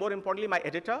Malik, and more importantly, my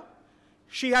editor.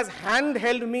 She has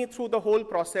handheld me through the whole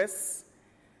process,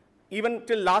 even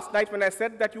till last night when I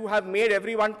said that you have made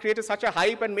everyone create such a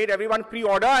hype and made everyone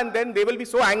pre-order, and then they will be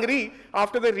so angry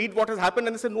after they read what has happened,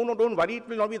 and they say, no, no, don't worry, it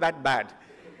will not be that bad.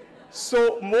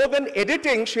 So more than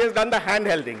editing, she has done the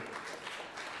handholding.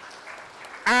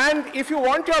 And if you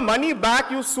want your money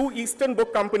back, you sue Eastern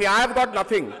Book Company. I have got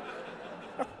nothing.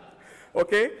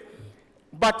 Okay?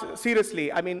 But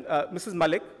seriously, I mean, Mrs.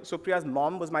 Malik, Supriya's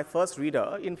mom, was my first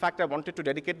reader. In fact, I wanted to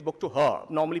dedicate the book to her.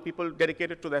 Normally, people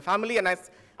dedicate it to their family, and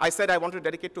I said I want to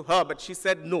dedicate to her, but she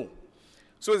said no.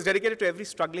 So it's dedicated to every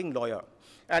struggling lawyer.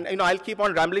 And I'll keep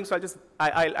on rambling, so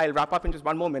I'll wrap up in just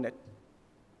one more minute.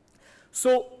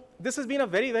 So this has been a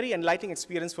very, very enlightening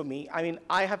experience for me. I mean,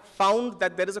 I have found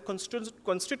that there is a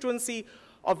constituency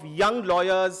of young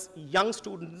lawyers, young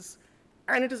students,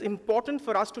 and it is important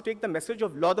for us to take the message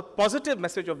of law, the positive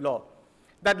message of law,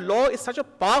 that law is such a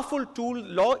powerful tool.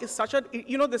 Law is such a,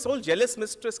 this whole jealous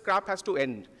mistress crap has to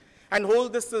end. And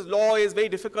this law is very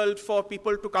difficult for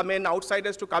people to come in,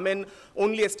 outsiders to come in,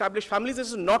 only established families. This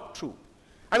is not true.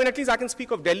 I mean, at least I can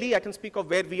speak of Delhi, I can speak of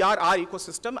where we are, our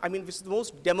ecosystem. I mean, this is the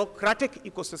most democratic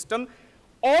ecosystem.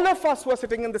 All of us who are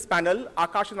sitting in this panel,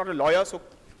 Akash is not a lawyer, so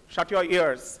shut your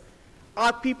ears,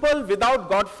 are people without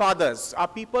godfathers, are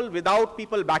people without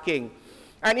people backing.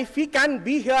 And if we can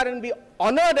be here and be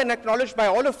honored and acknowledged by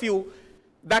all of you,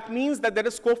 that means that there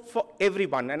is scope for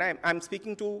everyone. And I'm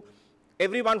speaking to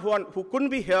everyone who couldn't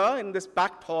be here in this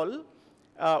packed hall,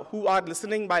 who are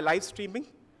listening by live streaming.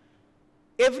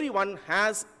 Everyone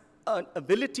has an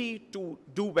ability to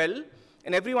do well,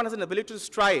 and everyone has an ability to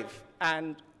strive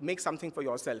and make something for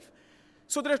yourself.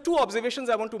 So there are two observations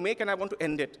I want to make, and I want to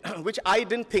end it, which I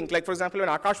didn't think. Like, for example, when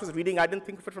Akash was reading, I didn't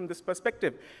think of it from this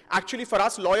perspective. Actually, for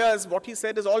us lawyers, what he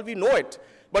said is all we know it.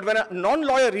 But when a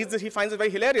non-lawyer reads it, he finds it very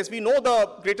hilarious. We know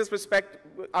the greatest respect,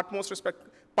 utmost respect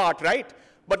part, right?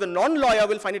 But the non-lawyer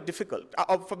will find it difficult,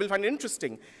 will find it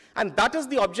interesting. And that is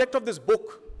the object of this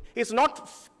book. It's not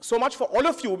so much for all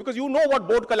of you, because you know what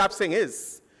board collapsing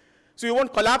is. So you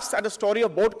won't collapse at a story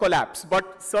of board collapse,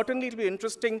 but certainly it'll be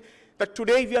interesting that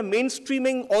today we are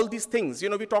mainstreaming all these things.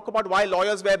 We talk about why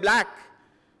lawyers wear black.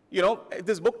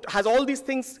 This book has all these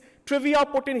things, trivia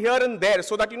put in here and there,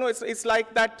 so that, it's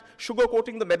like that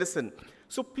sugar-coating the medicine.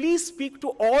 So please speak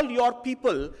to all your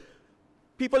people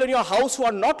in your house who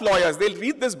are not lawyers. They'll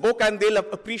read this book and they'll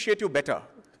appreciate you better.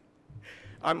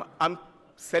 I'm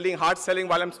hard selling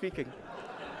while I'm speaking.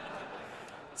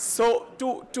 So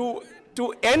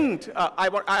to end, I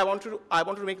want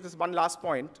to make this one last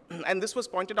point, and this was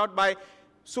pointed out by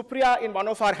Supriya in one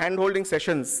of our hand-holding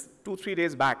sessions 2-3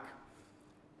 days back.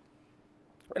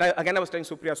 And I was telling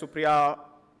Supriya,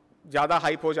 ज़्यादा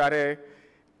hype हो जा रहे.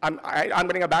 I'm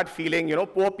getting a bad feeling,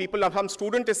 poor people. Some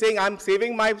student is saying, I'm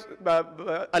saving my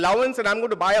allowance and I'm going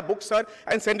to buy a book, sir,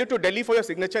 and send it to Delhi for your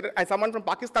signature. And someone from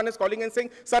Pakistan is calling and saying,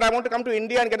 sir, I want to come to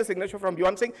India and get a signature from you.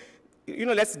 I'm saying,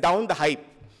 let's down the hype.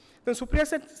 Then Supriya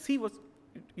said, see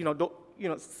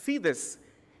this.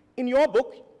 In your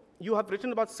book, you have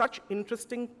written about such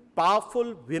interesting,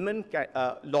 powerful women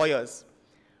lawyers,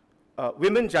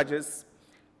 women judges,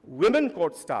 women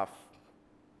court staff.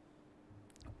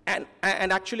 And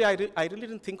actually, I really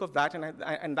didn't think of that,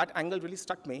 and that angle really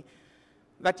struck me,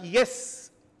 that yes,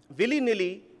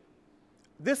 willy-nilly,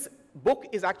 this book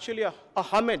is actually a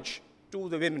homage to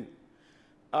the women.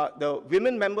 The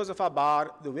women members of our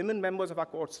bar, the women members of our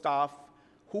court staff,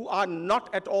 who are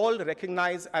not at all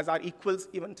recognized as our equals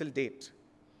even till date.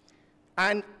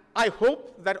 And I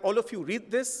hope that all of you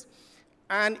read this,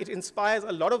 and it inspires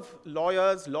a lot of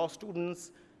lawyers, law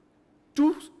students,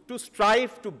 to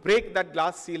strive to break that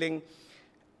glass ceiling.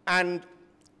 And,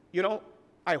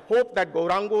 I hope that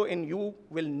Gourango in you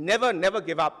will never, never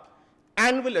give up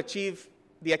and will achieve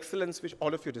the excellence which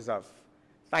all of you deserve.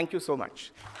 Thank you so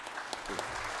much.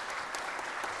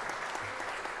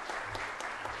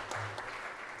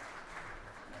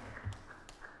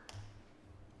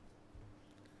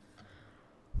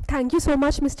 Thank you so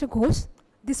much, Mr. Ghose.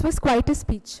 This was quite a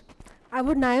speech. I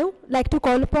would now like to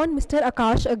call upon Mr.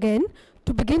 Akash again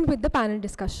to begin with the panel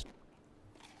discussion.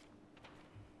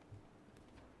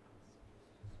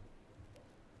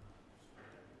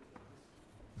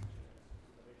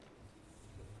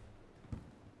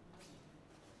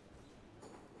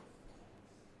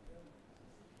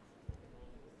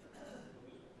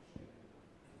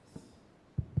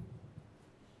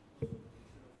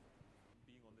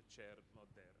 Being on the chair, not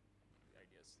there, the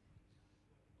ideas.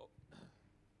 Oh.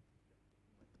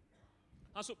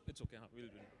 So it's okay, we'll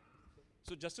win.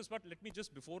 So Justice Bhatt, let me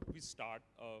just, before we start,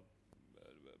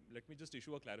 let me just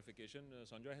issue a clarification.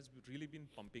 Sanjoy has really been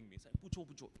pumping me. Saying, पूछो,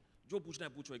 पूछो, जो पूछना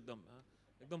है पूछो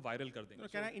एकदम viral कर देंगे. No,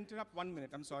 can I interrupt 1 minute?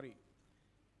 I'm sorry.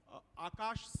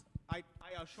 Akash, I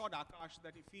assured Akash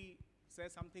that if he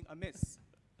says something amiss,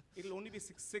 it'll only be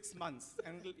six months,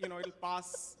 and it'll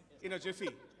pass in a jiffy.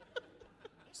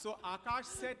 So Akash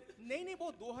said, नहीं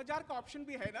वो 2000 का option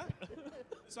भी है ना?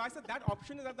 So I said that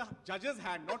option is at the judge's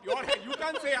hand, not your hand. You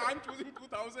can't say I'm choosing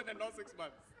 2000 and not 6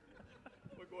 months.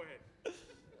 But go ahead.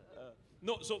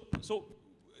 No, so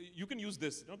you can use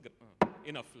this,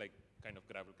 enough like kind of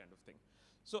gravel kind of thing.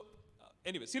 So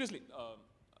anyway, seriously,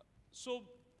 so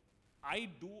I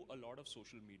do a lot of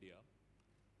social media,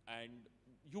 and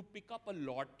you pick up a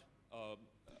lot.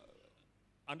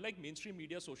 Unlike mainstream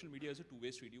media, social media is a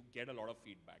two-way street. You get a lot of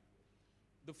feedback.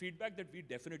 The feedback that we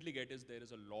definitely get is there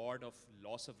is a lot of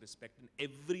loss of respect in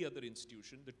every other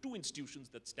institution. The two institutions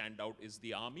that stand out is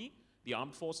the army, the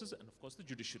armed forces, and of course the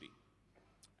judiciary.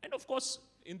 And of course,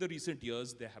 in the recent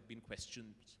years, there have been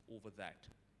questions over that.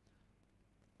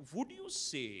 Would you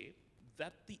say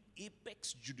that the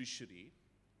apex judiciary,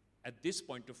 at this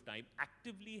point of time,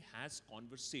 actively has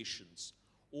conversations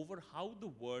over how the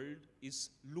world is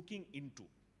looking into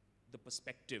the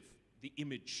perspective, the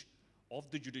image of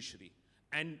the judiciary,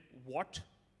 and what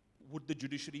would the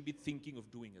judiciary be thinking of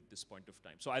doing at this point of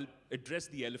time? So I'll address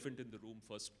the elephant in the room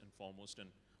first and foremost, and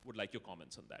would like your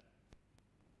comments on that.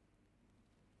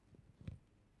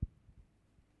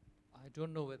 I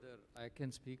don't know whether I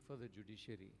can speak for the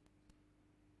judiciary.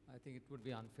 I think it would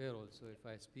be unfair also if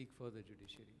I speak for the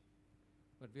judiciary.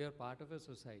 But we are part of a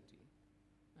society,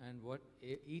 and what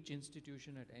each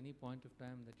institution at any point of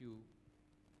time that you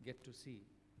get to see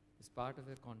is part of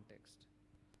a context.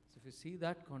 So if you see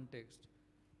that context,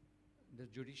 the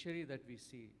judiciary that we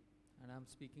see, and I'm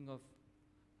speaking of,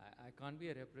 I can't be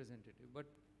a representative, but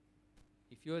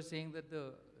if you are saying that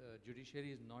the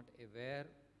judiciary is not aware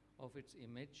of its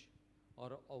image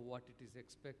or what it is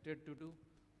expected to do,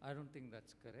 I don't think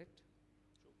that's correct.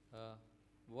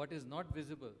 What is not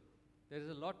visible, there is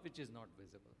a lot which is not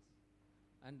visible,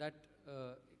 and that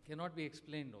cannot be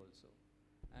explained also.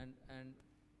 And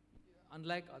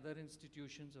unlike other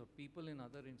institutions or people in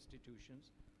other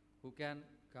institutions who can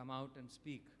come out and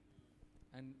speak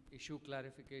and issue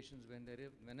clarifications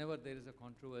whenever there is a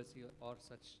controversy or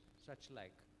such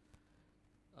like,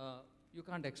 you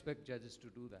can't expect judges to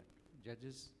do that.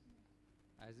 Judges,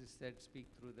 as is said, speak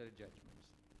through their judgments.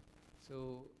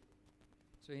 So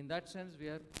in that sense, we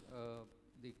are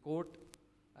the court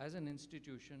as an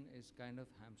institution is kind of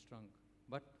hamstrung,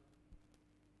 but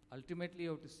ultimately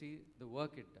you have to see the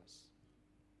work it does.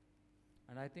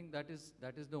 And I think that is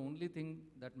the only thing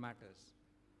that matters.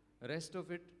 The rest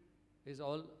of it is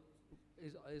all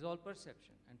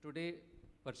perception. And today,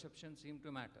 perceptions seem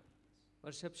to matter.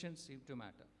 Perceptions seem to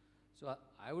matter. So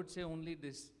I would say only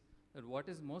this, that what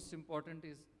is most important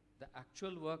is the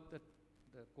actual work that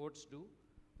the courts do,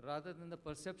 rather than the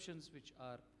perceptions which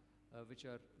are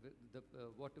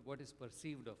what is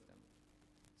perceived of them.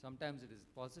 Sometimes it is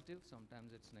positive,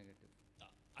 sometimes it's negative.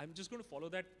 I'm just going to follow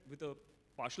that with a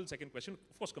partial second question.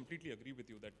 Of course, completely agree with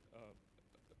you that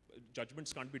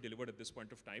judgments can't be delivered at this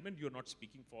point of time, and you're not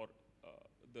speaking for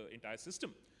the entire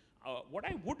system. What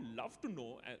I would love to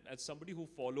know, as somebody who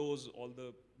follows all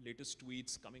the latest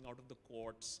tweets coming out of the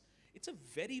courts, it's a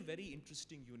very, very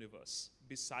interesting universe.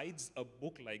 Besides a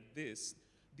book like this,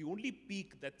 the only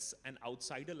peek that's an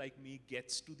outsider like me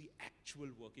gets to the actual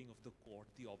working of the court,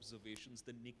 the observations,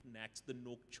 the knick-knacks, the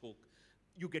nook-choke.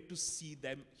 You get to see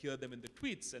them, hear them in the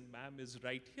tweets, and ma'am is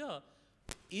right here.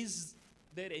 Is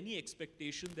there any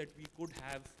expectation that we could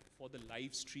have for the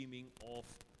live streaming of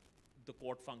the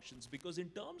court functions? Because in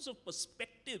terms of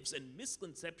perspectives and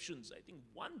misconceptions, I think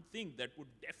one thing that would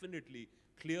definitely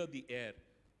clear the air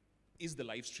is the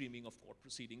live streaming of court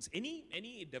proceedings.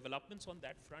 Any developments on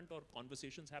that front or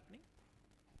conversations happening?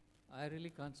 I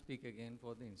really can't speak again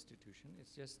for the institution.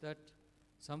 It's just that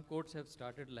some courts have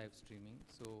started live streaming.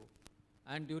 So,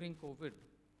 and during COVID,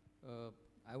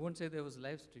 I won't say there was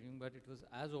live streaming, but it was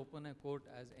as open a court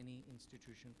as any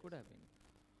institution could have been.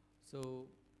 So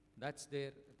that's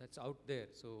there, that's out there.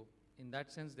 So in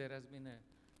that sense, there has been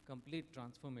a complete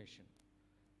transformation.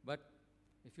 But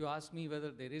if you ask me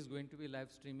whether there is going to be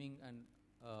live streaming and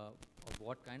of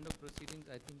what kind of proceedings,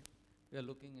 I think we are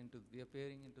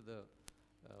peering into the,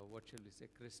 what shall we say,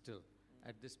 crystal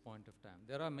at this point of time.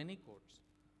 There are many courts.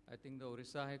 I think the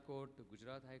Orissa High Court, the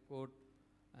Gujarat High Court,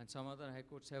 and some other high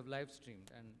courts have live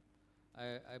streamed. And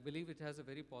I believe it has a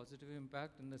very positive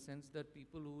impact in the sense that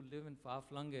people who live in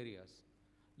far-flung areas,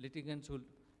 litigants who,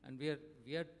 and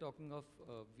we are talking of,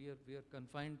 we are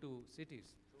confined to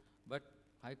cities. But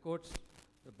high courts,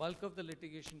 the bulk of the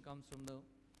litigation comes from the,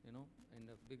 in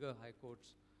the bigger high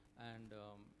courts, and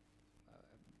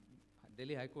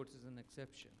Delhi High Courts is an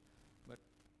exception. But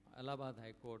Allahabad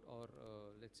High Court or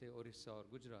let's say Orissa or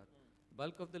Gujarat,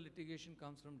 bulk of the litigation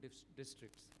comes from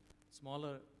districts,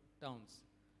 smaller towns.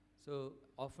 So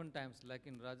oftentimes, like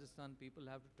in Rajasthan, people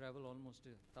have to travel almost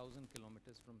 1,000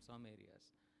 kilometers from some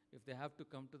areas if they have to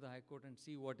come to the High Court and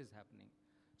see what is happening.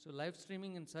 So live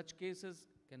streaming in such cases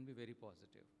can be very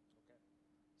positive. Okay.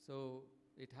 So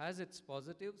it has its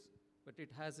positives, but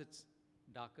it has its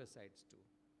darker sides too.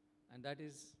 And that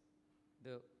is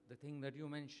the thing that you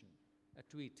mentioned, a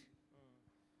tweet.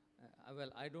 Well,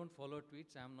 I don't follow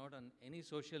tweets. I'm not on any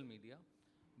social media.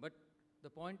 But the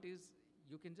point is,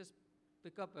 you can just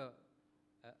pick up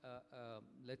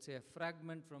let's say, a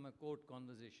fragment from a court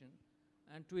conversation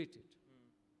and tweet it.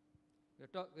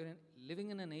 We're living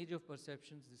in an age of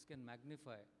perceptions. This can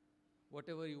magnify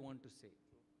whatever you want to say.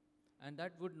 And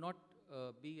that would not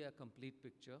be a complete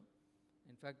picture.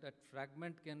 In fact, that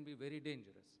fragment can be very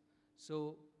dangerous.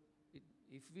 So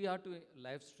if we are to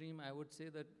live stream, I would say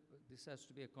that this has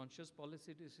to be a conscious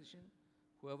policy decision.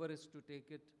 Whoever is to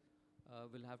take it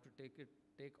will have to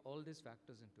take all these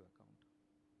factors into account.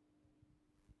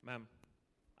 Ma'am,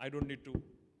 I don't need to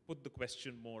put the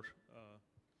question more.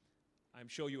 I'm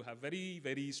sure you have very,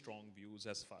 very strong views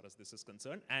as far as this is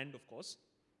concerned. And of course,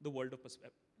 the world of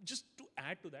perception. Just to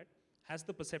add to that, has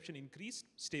the perception increased,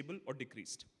 stable, or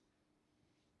decreased?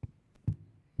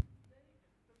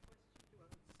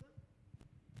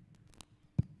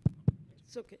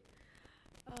 It's okay.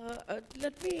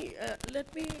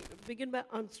 Let me begin by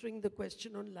answering the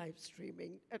question on live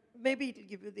streaming. Maybe it'll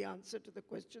give you the answer to the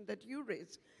question that you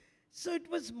raised. So it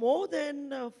was more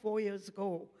than 4 years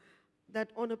ago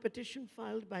that on a petition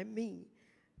filed by me,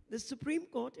 the Supreme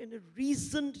Court in a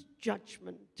reasoned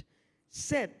judgment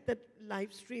said that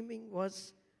live streaming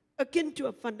was akin to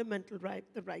a fundamental right,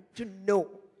 the right to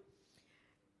know.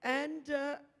 And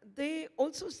they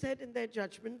also said in their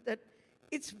judgment that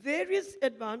its various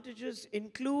advantages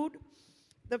include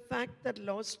the fact that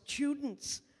law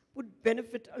students would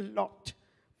benefit a lot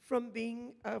from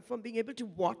being able to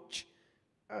watch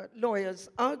lawyers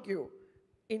argue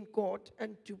in court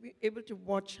and to be able to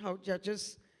watch how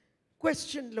judges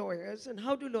question lawyers and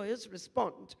how do lawyers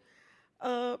respond.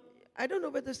 I don't know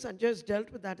whether Sanjay has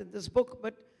dealt with that in this book,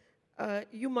 but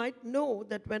you might know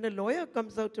that when a lawyer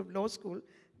comes out of law school,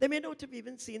 they may not have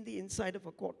even seen the inside of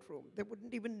a courtroom. They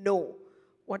wouldn't even know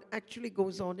what actually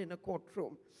goes on in a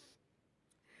courtroom.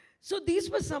 So these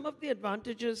were some of the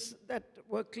advantages that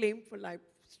were claimed for live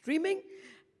streaming.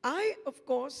 I, of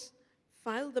course,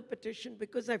 filed the petition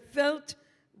because I felt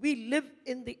we live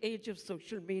in the age of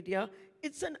social media.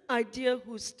 It's an idea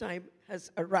whose time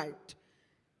has arrived.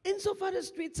 Insofar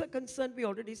as tweets are concerned, we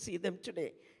already see them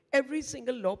today. Every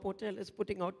single law portal is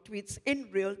putting out tweets in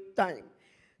real time.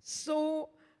 So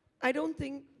I don't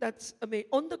think that's amazing.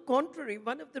 On the contrary,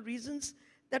 one of the reasons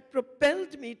that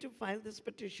propelled me to file this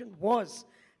petition was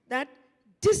that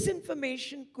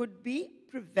disinformation could be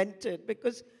prevented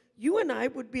because you and I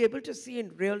would be able to see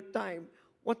in real time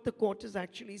what the court is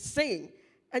actually saying.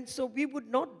 And so we would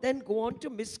not then go on to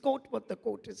misquote what the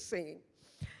court is saying.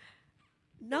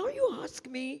 Now you ask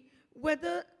me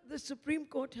whether the Supreme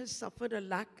Court has suffered a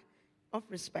lack of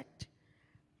respect.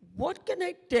 What can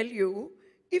I tell you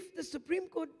if the Supreme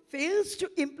Court fails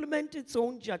to implement its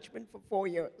own judgment for 4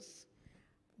 years?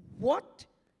 What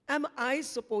am I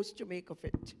supposed to make of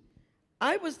it?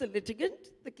 I was the litigant.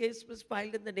 The case was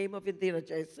filed in the name of Indira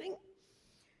Jaisingh.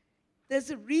 There's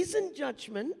a reasoned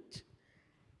judgment,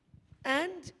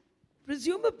 and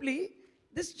presumably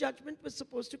this judgment was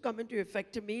supposed to come into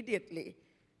effect immediately,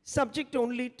 subject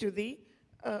only to the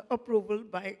approval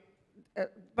by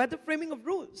the framing of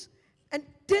rules.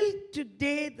 Until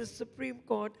today, the Supreme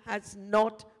Court has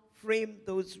not framed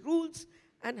those rules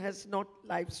and has not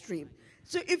live streamed.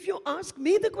 So if you ask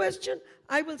me the question,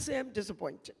 I will say I'm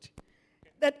disappointed.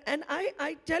 And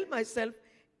I tell myself,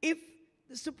 if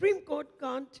the Supreme Court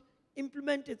can't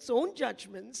implement its own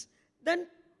judgments, then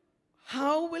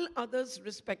how will others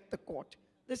respect the court?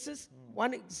 This is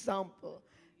one example.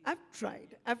 I've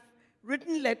tried. I've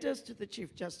written letters to the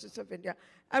Chief Justice of India.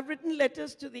 I've written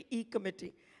letters to the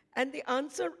E-Committee. And the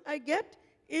answer I get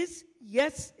is,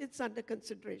 yes, it's under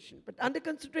consideration. But under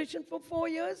consideration for 4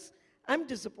 years, I'm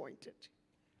disappointed.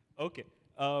 Okay.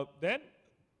 Then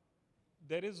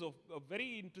there is a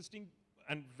very interesting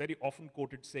and very often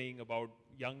quoted saying about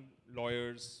young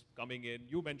lawyers coming in.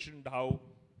 You mentioned how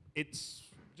it's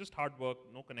just hard work,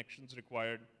 no connections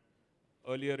required.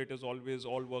 Earlier it is always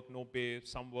all work, no pay,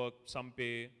 some work, some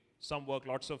pay, some work,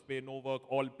 lots of pay, no work,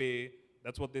 all pay.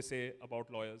 That's what they say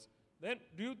about lawyers. Then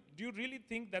do you really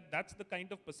think that that's the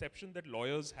kind of perception that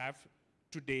lawyers have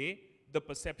today? The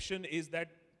perception is that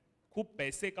khub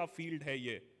paise ka field hai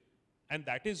ye. And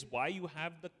that is why you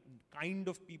have the kind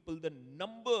of people, the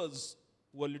numbers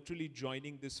who are literally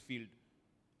joining this field.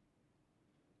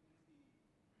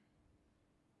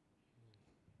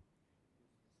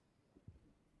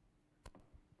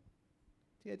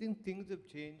 See, I think things have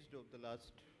changed over the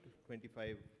last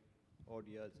 25 odd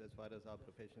years as far as our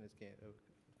profession is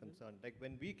concerned. Like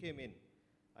when we came in,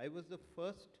 I was the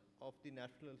first of the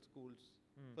national schools,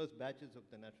 first batches of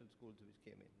the national schools which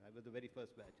came in. I was the very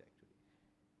first batch actually.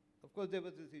 Of course, there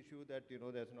was this issue that,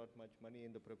 there's not much money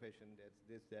in the profession, there's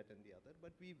this, that, and the other, but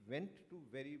we went to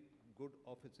very good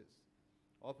offices.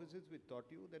 Offices which taught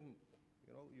you that,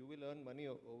 you will earn money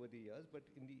over the years, but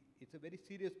it's a very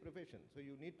serious profession, so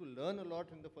you need to learn a lot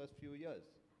in the first few years.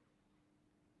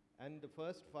 And the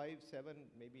first 5, 7,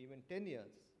 maybe even 10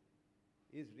 years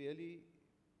is really,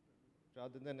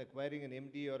 rather than acquiring an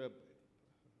MD or a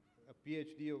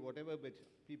PhD or whatever, which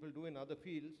people do in other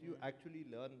fields, you actually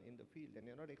learn in the field and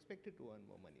you're not expected to earn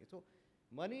more money. So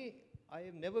money, I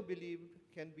have never believed,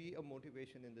 can be a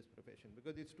motivation in this profession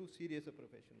because it's too serious a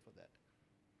profession for that.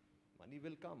 Money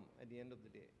will come at the end of the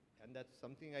day. And that's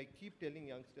something I keep telling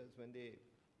youngsters when they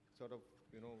sort of,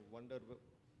 wonder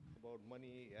about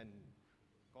money and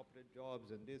corporate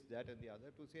jobs and this, that, and the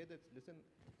other, to say that, listen,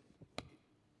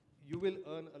 you will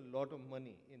earn a lot of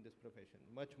money in this profession,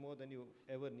 much more than you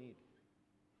ever need.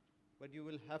 But you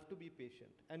will have to be patient.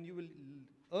 And you will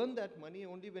earn that money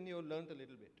only when you have learned a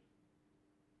little bit.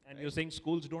 And you're saying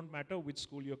schools don't matter which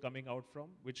school you're coming out from,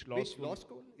 which law school? Which law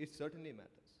school? It certainly matters.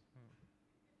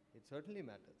 It certainly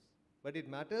matters. But it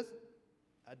matters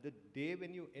at the day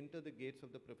when you enter the gates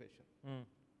of the profession.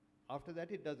 After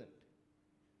that, it doesn't.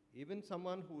 Even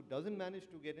someone who doesn't manage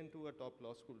to get into a top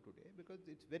law school today, because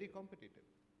it's very competitive.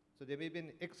 So there may be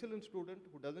an excellent student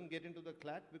who doesn't get into the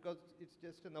CLAT because it's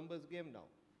just a numbers game now.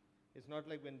 It's not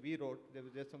like when we wrote, there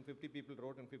was just some 50 people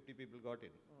wrote and 50 people got in.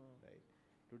 Right?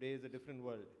 Today is a different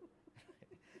world.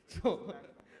 So,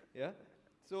 yeah.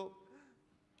 So,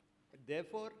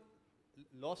 therefore,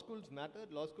 law schools matter.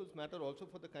 Law schools matter also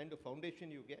for the kind of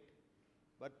foundation you get.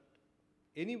 But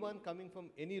anyone coming from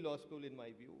any law school, in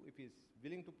my view, if he's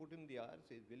willing to put in the hours,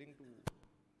 he's willing to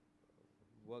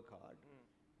work hard,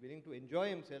 willing to enjoy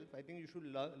himself, I think you should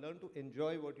learn to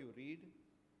enjoy what you read.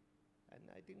 And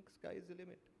I think sky is the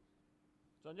limit.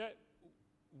 Sanjay,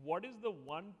 what is the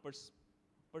one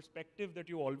perspective that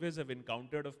you always have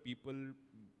encountered of people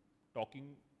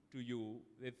talking to you,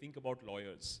 they think about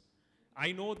lawyers?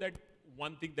 I know that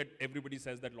one thing that everybody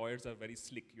says that lawyers are very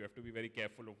slick. You have to be very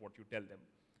careful of what you tell them.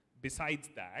 Besides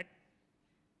that,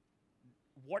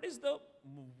 what is the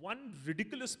one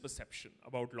ridiculous perception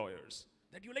about lawyers?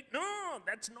 That you're like, no,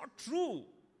 that's not true.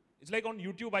 It's like on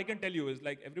YouTube, I can tell you, it's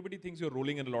like everybody thinks you're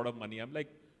rolling in a lot of money. I'm like,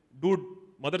 dude,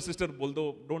 mother, sister,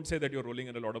 boldo, don't say that you're rolling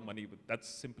in a lot of money, but that's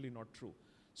simply not true.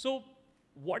 So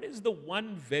what is the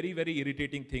one very, very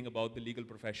irritating thing about the legal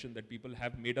profession that people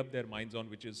have made up their minds on,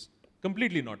 which is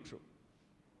completely not true?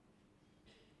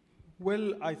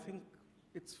 Well, I think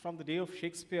it's from the day of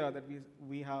Shakespeare that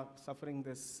we are suffering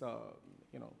this,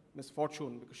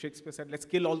 misfortune, because Shakespeare said, let's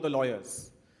kill all the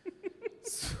lawyers.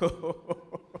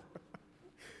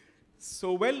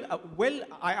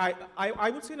 I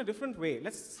would say in a different way.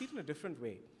 Let's see it in a different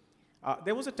way.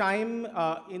 There was a time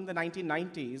in the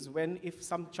 1990s when if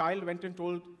some child went and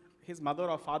told his mother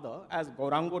or father, as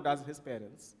Gourango does his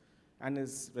parents and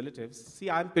his relatives, see,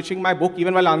 I'm pitching my book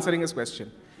even while answering his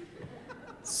question.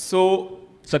 So,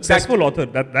 successful author,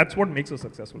 that's what makes a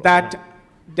successful author. That,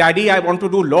 daddy, I want to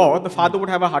do law, the father would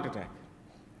have a heart attack.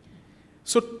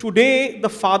 So today, the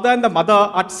father and the mother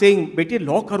are saying, beti,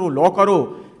 law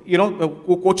karo,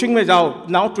 coaching mein jao.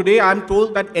 Now today, I'm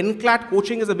told that NCLAT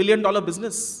coaching is $1 billion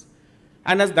business.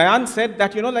 And as Dayan said,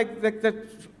 that, that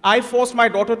I forced my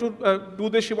daughter to do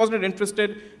this, she wasn't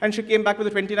interested, and she came back with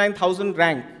a 29,000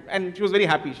 rank, and she was very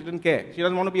happy, she didn't care. She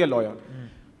doesn't want to be a lawyer.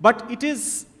 But it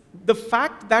is the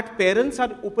fact that parents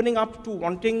are opening up to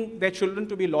wanting their children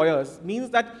to be lawyers means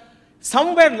that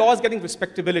somewhere law is getting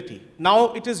respectability.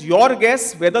 Now, it is your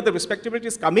guess whether the respectability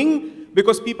is coming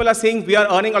because people are saying we are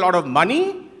earning a lot of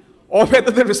money, or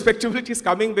whether the respectability is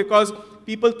coming because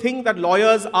people think that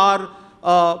lawyers are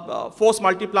force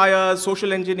multipliers,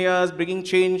 social engineers, bringing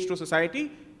change to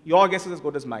society. Your guess is as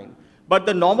good as mine. But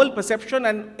the normal perception,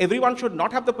 and everyone should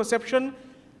not have the perception,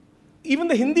 even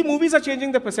the Hindi movies are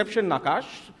changing the perception, Nakash.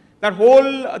 That whole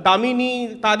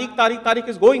Damini, Tariq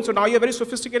is going. So now you have very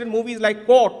sophisticated movies like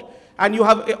Court, and you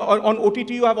have, on OTT,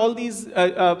 you have all these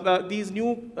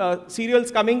new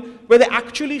serials coming where they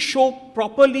actually show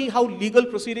properly how legal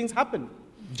proceedings happen.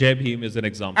 Jai Bhim is an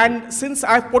example. And since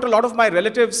I've put a lot of my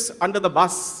relatives under the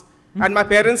bus, and my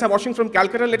parents are watching from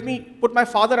Calcutta, let me put my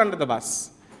father under the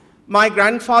bus. My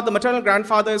grandfather, maternal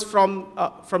grandfather is from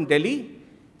Delhi.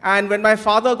 And when my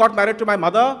father got married to my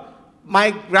mother,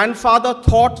 my grandfather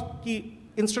thought,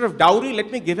 instead of dowry,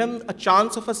 let me give him a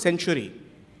chance of a century.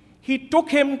 He took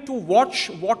him to watch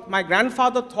what my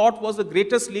grandfather thought was the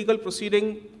greatest legal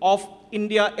proceeding of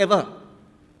India ever.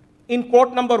 In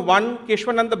court number 1,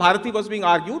 Keshwananda Bharati was being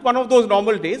argued, one of those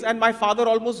normal days, and my father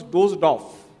almost dozed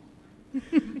off.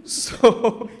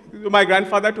 So my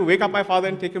grandfather had to wake up my father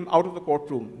and take him out of the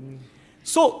courtroom.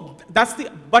 So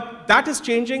but that is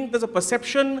changing. There's a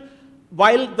perception,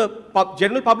 while the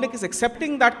general public is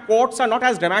accepting that courts are not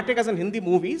as dramatic as in Hindi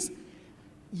movies,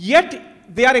 yet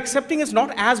they are accepting it's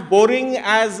not as boring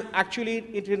as actually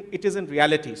it is in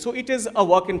reality. So it is a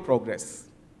work in progress.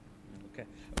 Okay.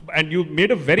 And you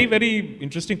made a very, very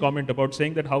interesting comment about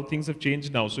saying that how things have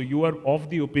changed now. So you are of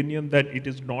the opinion that it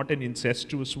is not an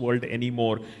incestuous world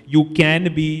anymore. You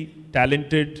can be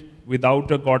talented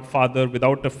without a godfather,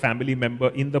 without a family member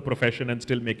in the profession and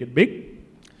still make it big?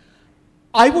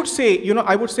 I would say,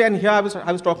 and here I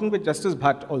was talking with Justice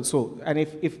Bhatt also, and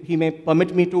if he may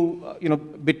permit me to,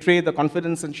 betray the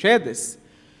confidence and share this.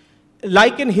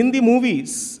 Like in Hindi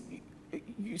movies,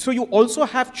 so you also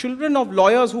have children of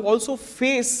lawyers who also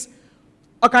face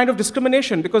a kind of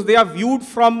discrimination because they are viewed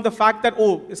from the fact that,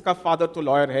 oh, iska father to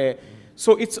lawyer hai.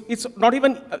 So it's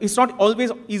not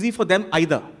always easy for them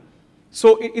either.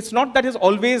 So it's not that it's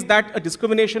always that a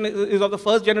discrimination is of the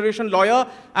first generation lawyer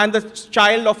and the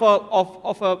child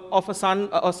of a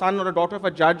son or a daughter of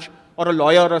a judge or a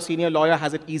lawyer or a senior lawyer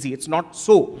has it easy. It's not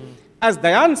so. As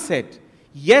Dayan said,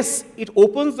 yes, it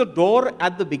opens the door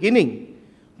at the beginning,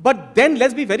 but then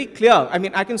let's be very clear. I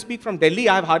mean, I can speak from Delhi.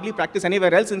 I have hardly practiced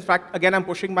anywhere else. In fact, again, I'm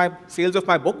pushing my sales of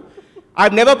my book.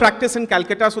 I've never practiced in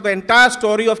Calcutta, so the entire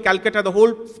story of Calcutta, the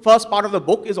whole first part of the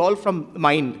book is all from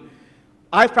mind.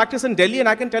 I've practiced in Delhi and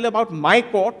I can tell you about my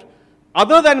court.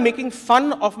 Other than making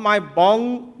fun of my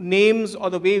bong names or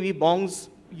the way we bongs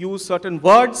use certain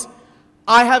words,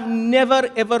 I have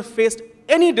never ever faced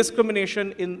any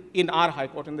discrimination in our High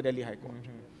Court, in the Delhi High Court.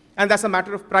 And that's a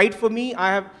matter of pride for me.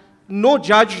 I have no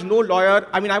judge, no lawyer.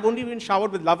 I mean, I've only been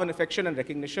showered with love and affection and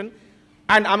recognition.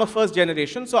 And I'm a first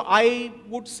generation. So I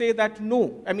would say that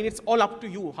no. I mean, it's all up to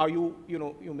you how you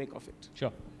make of it.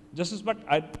 Sure. Justice, but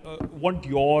I want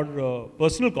your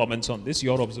personal comments on this,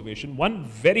 your observation. One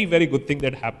very, very good thing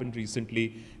that happened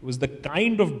recently was the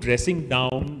kind of dressing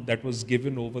down that was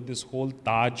given over this whole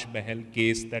Taj Mahal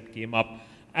case that came up.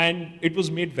 And it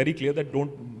was made very clear that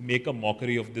don't make a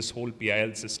mockery of this whole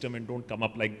PIL system and don't come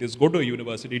up like this. Go to a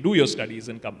university, do your studies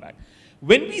and come back.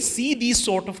 When we see these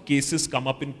sort of cases come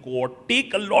up in court,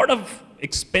 take a lot of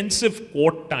expensive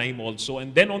court time also.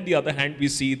 And then on the other hand, we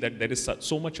see that there is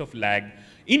so much of lag.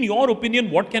 In your opinion,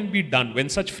 what can be done when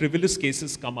such frivolous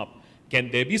cases come up?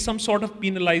 Can there be some sort of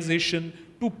penalization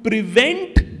to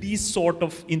prevent these sort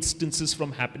of instances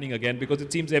from happening again? Because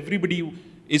it seems everybody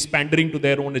is pandering to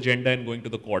their own agenda and going to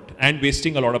the court and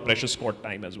wasting a lot of precious court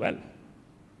time as well.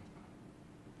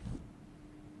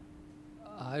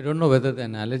 I don't know whether the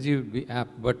analogy would be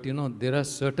apt, but there are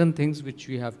certain things which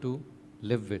we have to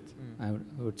live with. I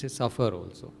would say suffer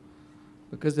also.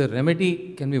 Because the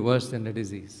remedy can be worse than the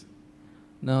disease.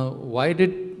 Now, why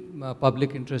did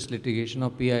public interest litigation or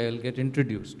PIL get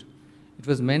introduced? It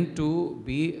was meant to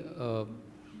be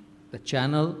the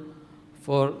channel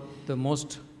for the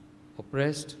most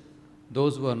oppressed,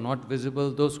 those who are not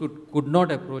visible, those who could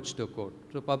not approach the court.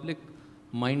 So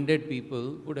public-minded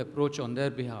people would approach on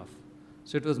their behalf.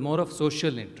 So it was more of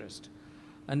social interest.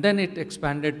 And then it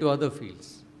expanded to other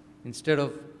fields. Instead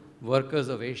of workers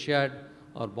of Asiad,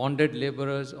 or bonded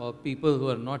laborers, or people who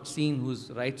are not seen, whose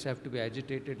rights have to be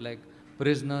agitated, like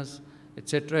prisoners,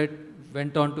 etc. It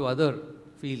went on to other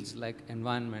fields like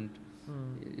environment.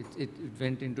 It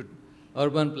went into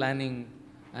urban planning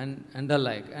and the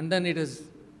like. And then it has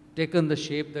taken the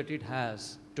shape that it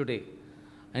has today.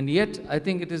 And yet, I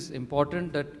think it is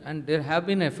important that, and there have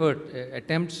been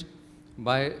attempts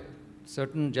by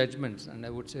certain judgments, and I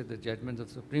would say the judgments of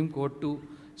Supreme Court, to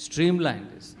streamline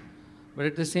this. But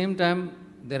at the same time,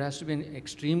 there has to be an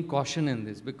extreme caution in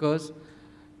this, because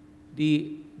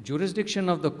the jurisdiction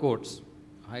of the courts,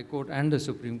 High Court and the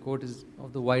Supreme Court, is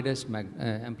of the widest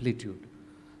amplitude.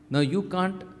 Now, you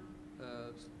can't,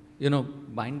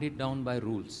 bind it down by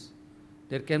rules.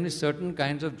 There can be certain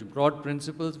kinds of broad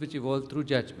principles which evolve through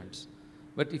judgments.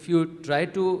 But if you try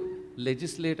to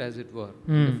legislate, as it were,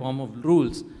 in the form of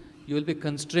rules, you will be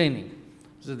constraining.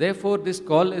 So therefore, this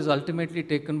call is ultimately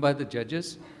taken by the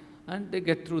judges, and they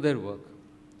get through their work.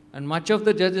 And much of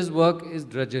the judges' work is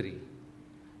drudgery.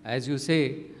 As you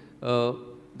say,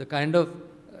 the kind of,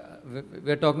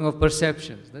 we're talking of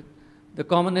perceptions. That the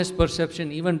commonest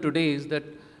perception even today is that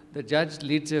the judge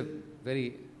leads a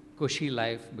very cushy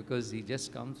life because he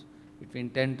just comes between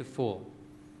 10 to 4.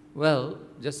 Well,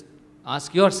 just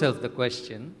ask yourself the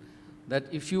question that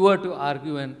if you were to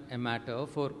argue a matter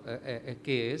for a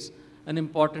case, an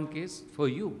important case for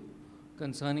you,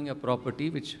 concerning a property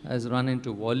which has run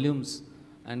into volumes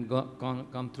and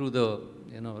come through the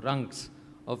rungs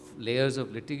of layers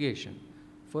of litigation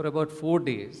for about 4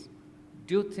 days,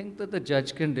 do you think that the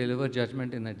judge can deliver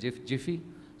judgment in a jiffy?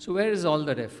 So where is all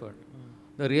that effort?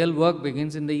 The real work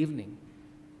begins in the evening.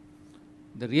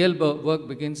 The real work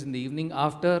begins in the evening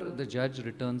after the judge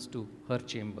returns to her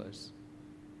chambers.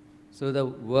 So the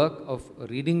work of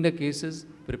reading the cases,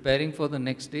 preparing for the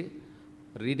next day,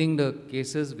 reading the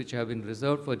cases which have been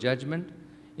reserved for judgment.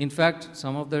 In fact,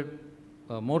 some of the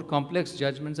more complex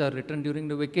judgments are written during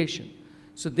the vacation.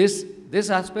 So this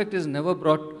aspect is never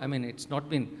brought, it's not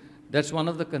been, that's one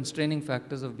of the constraining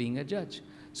factors of being a judge.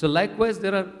 So likewise,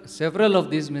 there are several of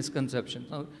these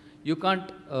misconceptions. Now, you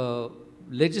can't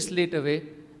legislate away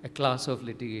a class of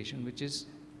litigation which is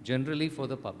generally for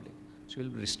the public. So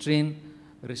you'll restrain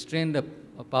the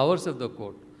powers of the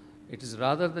court. It is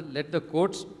rather that let the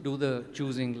courts do the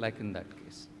choosing, like in that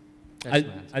case.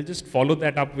 I'll just follow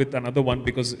that up with another one,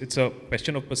 because it's a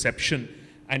question of perception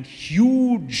and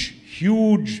huge,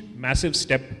 massive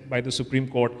step by the Supreme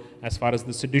Court as far as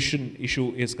the sedition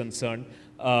issue is concerned.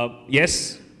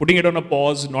 Yes, putting it on a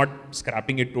pause, not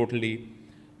scrapping it totally.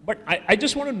 But I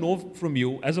just want to know from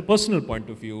you, as a personal point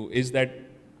of view, is that,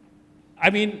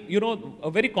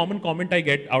 a very common comment I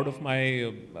get out of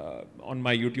my, on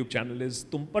my YouTube channel is,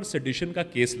 tum par sedition ka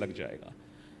case lag jayega.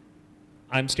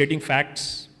 I'm stating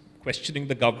facts, questioning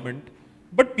the government,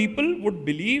 but people would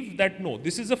believe that, no,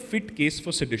 this is a fit case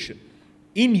for sedition.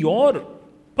 In your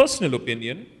personal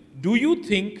opinion, do you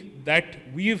think that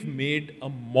we have made a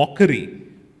mockery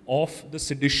of the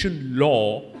sedition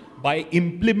law by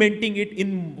implementing it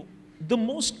in the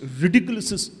most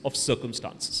ridiculous of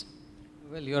circumstances?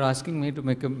 Well, you're asking me to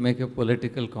make a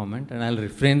political comment, and I'll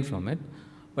refrain from it.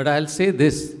 But I'll say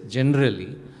this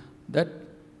generally, that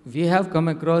we have come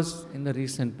across in the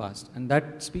recent past, and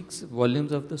that speaks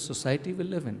volumes of the society we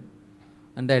live in.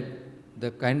 And that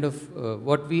the kind of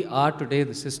what we are today,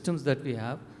 the systems that we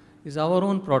have, is our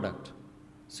own product.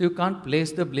 So you can't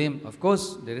place the blame. Of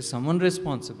course, there is someone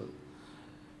responsible.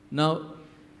 Now,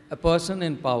 a person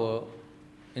in power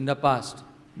in the past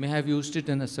may have used it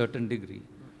in a certain degree.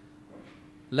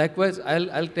 Likewise,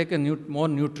 I'll take a more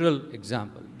neutral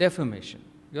example. Defamation.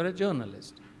 You're a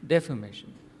journalist.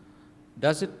 Defamation.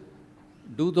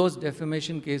 Do those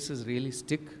defamation cases really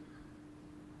stick?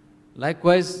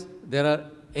 Likewise, there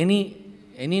are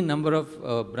any number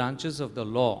of branches of the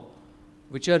law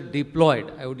which are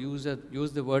deployed. I would use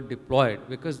the word deployed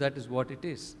because that is what it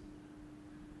is.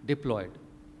 Deployed.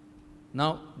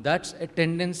 Now, that's a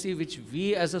tendency which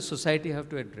we as a society have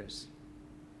to address.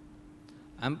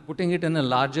 I'm putting it in a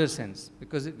larger sense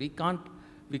because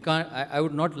I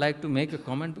would not like to make a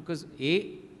comment because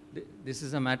A, this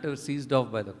is a matter seized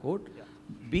off by the court. Yeah.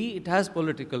 B, it has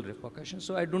political repercussions.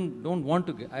 So I don't want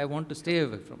to, I want to stay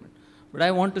away from it. But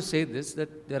I want to say this,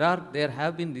 that there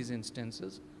have been these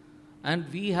instances and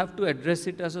we have to address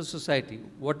it as a society.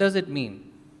 What does it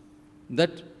mean?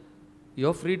 That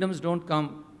your freedoms don't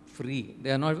come free. They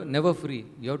are never free.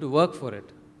 You have to work for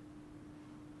it.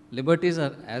 Liberties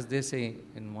are, as they say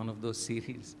in one of those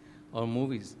series or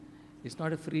movies, it's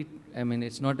not a free,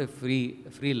 it's not a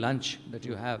free lunch that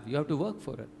you have. You have to work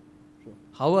for it. Sure.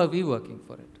 How are we working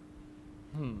for it?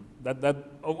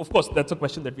 Of course, that's a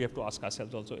question that we have to ask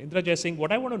ourselves also. Indra Jai Singh,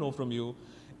 what I want to know from you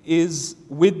is,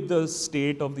 with the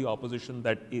state of the opposition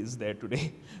that is there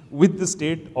today, with the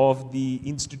state of the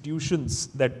institutions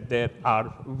that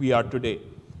we are today,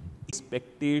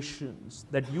 expectations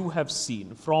that you have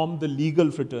seen from the legal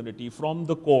fraternity, from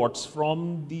the courts,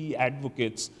 from the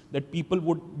advocates, that people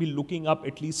would be looking up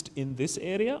at least in this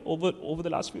area over the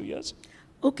last few years?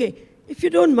 Okay, if you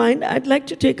don't mind, I'd like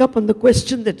to take up on the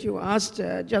question that you asked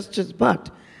Justice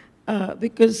Bhatt,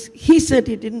 because he said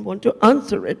he didn't want to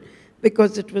answer it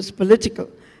because it was political.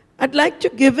 I'd like to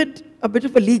give it a bit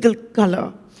of a legal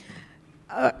color.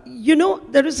 You know,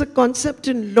 there is a concept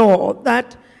in law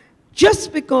that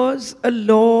just because a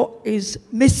law is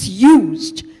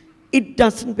misused, it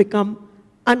doesn't become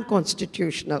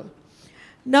unconstitutional.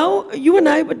 Now, you and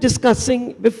I were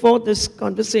discussing before this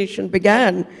conversation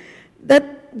began that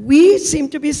we seem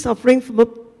to be suffering from a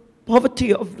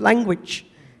poverty of language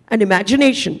and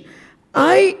imagination.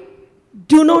 I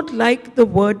do not like the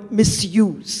word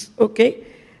misuse, okay?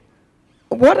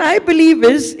 What I believe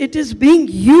is it is being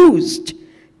used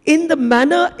in the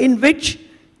manner in which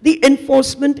the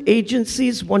enforcement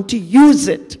agencies want to use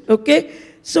it, okay?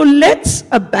 So let's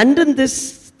abandon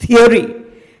this theory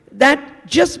that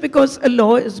just because a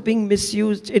law is being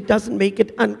misused, it doesn't make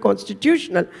it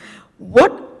unconstitutional.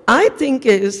 What I think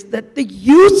is that the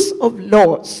use of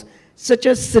laws, such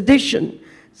as sedition,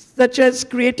 such as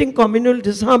creating communal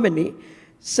disharmony,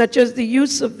 such as the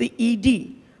use of the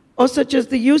ED, or such as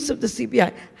the use of the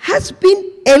CBI, has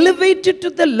been elevated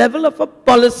to the level of a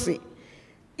policy.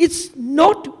 It's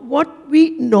not what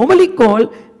we normally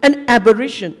call an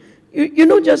aberration. You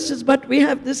know, Justice, but we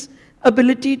have this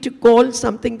ability to call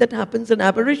something that happens an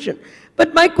aberration.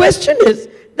 But my question is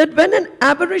that when an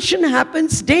aberration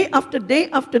happens day after day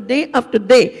after day after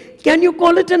day, can you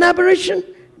call it an aberration?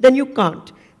 Then you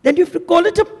can't. Then you have to call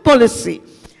it a policy.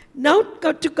 Now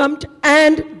to come to,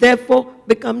 and therefore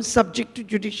become subject to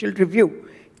judicial review.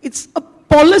 It's a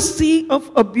policy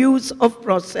of abuse of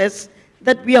process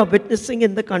that we are witnessing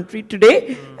in the country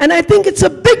today. And I think it's a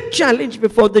big challenge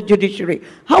before the judiciary.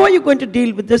 How are you going to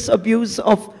deal with this abuse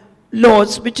of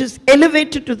laws, which is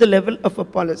elevated to the level of a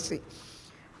policy?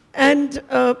 And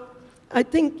I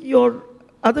think your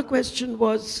other question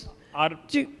was...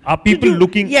 Are people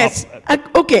looking yes, up? Yes.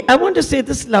 Okay, I want to say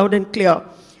this loud and clear.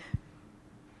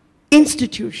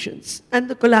 Institutions and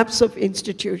the collapse of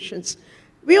institutions.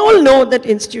 We all know that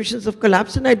institutions have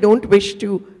collapsed, and I don't wish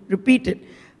to repeat it.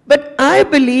 But I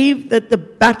believe that the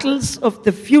battles of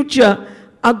the future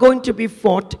are going to be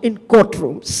fought in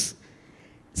courtrooms.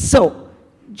 So,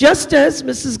 just as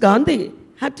Mrs. Gandhi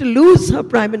had to lose her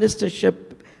prime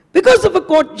ministership because of a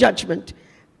court judgment,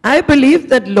 I believe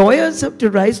that lawyers have to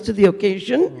rise to the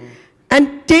occasion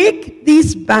and take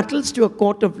these battles to a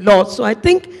court of law. So I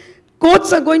think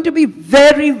courts are going to be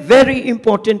very, very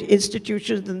important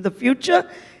institutions in the future.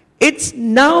 It's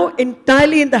now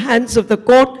entirely in the hands of the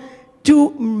court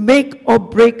to make or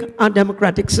break our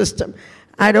democratic system.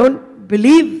 I don't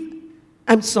believe,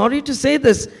 I'm sorry to say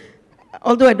this,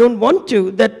 although I don't want to,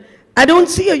 that I don't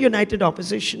see a united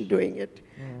opposition doing it.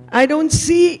 I don't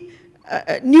see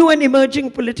new and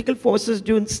emerging political forces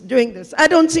doing this. I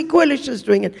don't see coalitions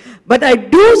doing it. But I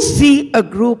do see a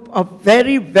group of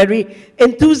very, very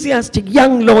enthusiastic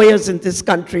young lawyers in this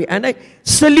country, and I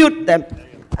salute them.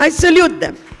 I salute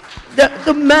them.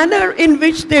 The manner in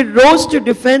which they rose to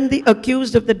defend the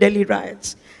accused of the Delhi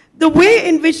riots, the way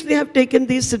in which they have taken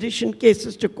these sedition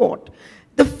cases to court,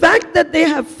 the fact that they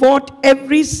have fought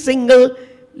every single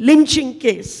lynching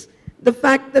case, the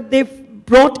fact that they've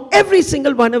brought every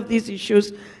single one of these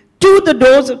issues to the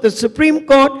doors of the Supreme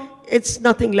Court, it's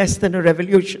nothing less than a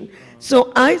revolution.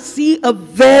 So I see a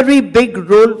very big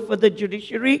role for the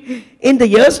judiciary in the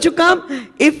years to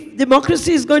come. If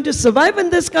democracy is going to survive in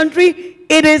this country,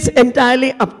 it is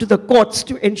entirely up to the courts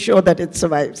to ensure that it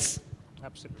survives.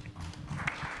 Absolutely.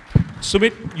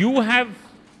 Sumit, you have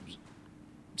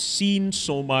seen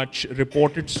so much,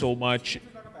 reported so much.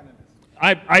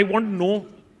 I want to know,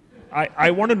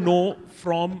 I want to know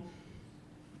from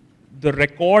the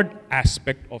record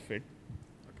aspect of it.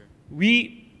 Okay.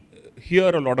 We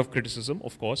hear a lot of criticism,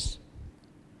 of course,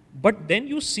 but then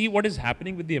you see what is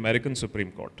happening with the American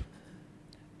Supreme Court.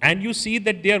 And you see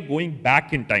that they are going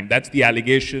back in time. That's the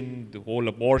allegation, the whole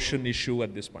abortion issue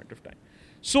at this point of time.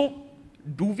 So,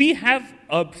 do we have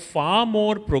a far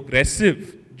more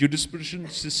progressive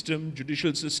jurisprudential system,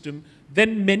 judicial system,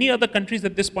 than many other countries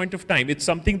at this point of time? It's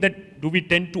something that do we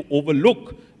tend to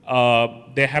overlook?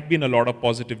 There have been a lot of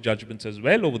positive judgments as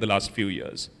well over the last few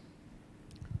years.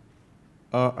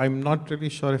 I'm not really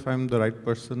sure if I'm the right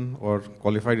person or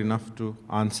qualified enough to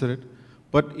answer it.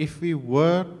 But if we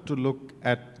were to look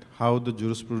at how the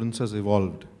jurisprudence has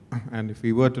evolved, and if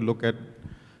we were to look at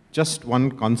just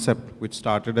one concept which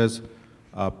started as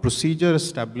procedure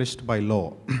established by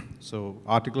law, So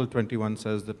Article 21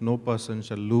 says that no person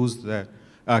shall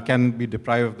can be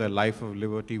deprived of their life of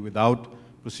liberty without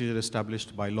procedure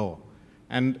established by law.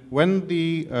 And when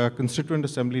the Constituent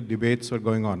Assembly debates were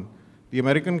going on, the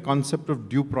American concept of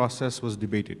due process was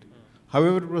debated.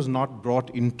 However, it was not brought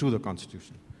into the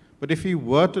Constitution. But if we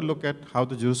were to look at how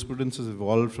the jurisprudence has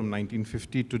evolved from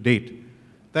 1950 to date,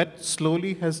 that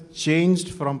slowly has changed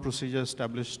from procedure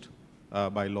established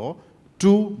by law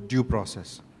to due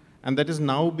process. And that is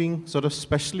now being sort of,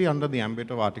 especially under the ambit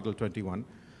of Article 21,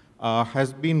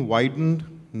 has been widened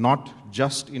not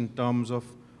just in terms of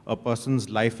a person's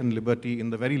life and liberty in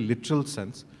the very literal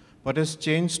sense, but has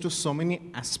changed to so many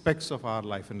aspects of our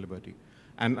life and liberty.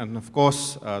 And of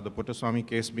course, the Puttaswamy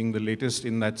case being the latest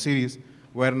in that series,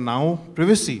 where now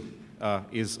privacy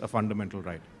is a fundamental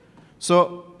right.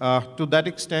 So to that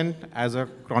extent, as a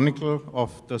chronicle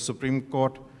of the Supreme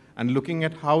Court and looking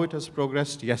at how it has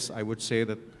progressed, yes, I would say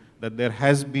that there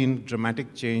has been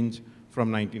dramatic change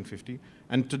from 1950.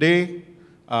 And today,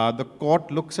 the court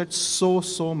looks at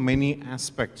so many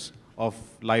aspects of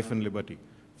life and liberty,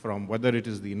 from whether it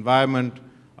is the environment,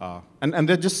 and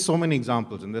there are just so many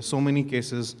examples, and there are so many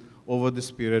cases over this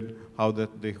period, how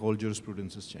the whole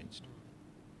jurisprudence has changed.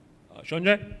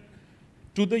 Sanjoy,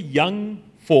 to the young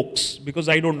folks, because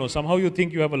I don't know, somehow you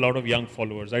think you have a lot of young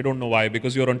followers. I don't know why,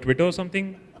 because you're on Twitter or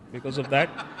something, because of that.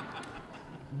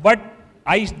 But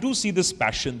I do see this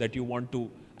passion that you want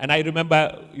to, and I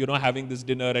remember, having this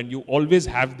dinner, and you always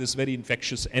have this very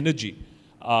infectious energy,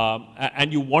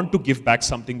 and you want to give back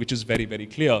something which is very, very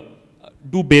clear.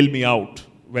 Do bail me out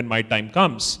when my time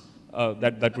comes.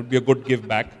 That would be a good give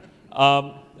back.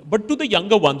 But to the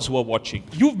younger ones who are watching,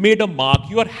 you've made a mark,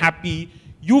 you are happy,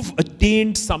 you've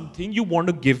attained something, you want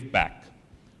to give back.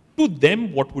 To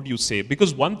them, what would you say?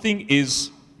 Because one thing is,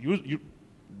 you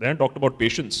then talked about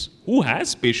patience. Who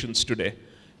has patience today?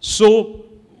 So,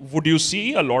 would you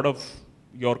see a lot of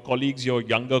your colleagues, your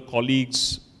younger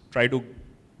colleagues, try to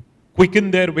quicken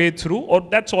their way through, or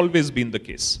that's always been the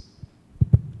case?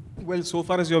 Well, so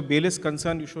far as your bail is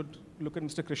concerned, you should look at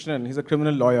Mr. Krishnan. He's a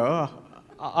criminal lawyer.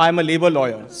 I'm a labor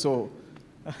lawyer, so...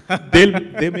 they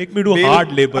make me do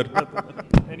hard labor.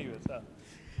 Anyways.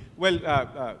 Well,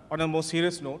 on a more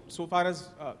serious note, so far as,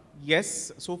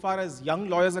 yes, so far as young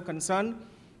lawyers are concerned,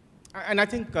 and I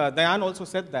think Dayan also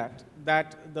said that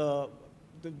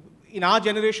in our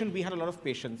generation, we had a lot of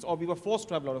patience, or we were forced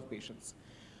to have a lot of patience.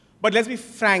 But let's be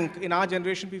frank, in our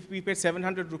generation, we paid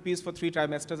 700 rupees for 3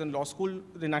 trimesters in law school,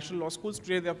 the national law schools.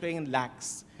 Today, they're paying in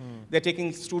lakhs. They're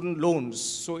taking student loans.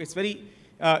 So it's very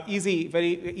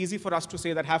easy for us to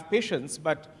say that have patience,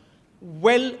 but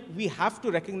well, we have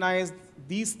to recognize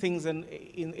these things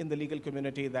in the legal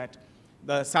community, that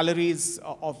the salaries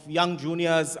of young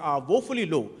juniors are woefully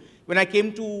low. When I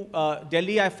came to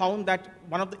Delhi, I found that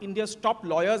one of India's top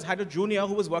lawyers had a junior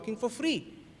who was working for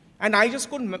free. And I just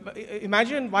couldn't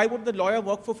imagine why would the lawyer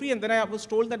work for free. And then I was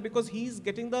told that because he's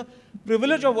getting the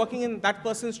privilege of working in that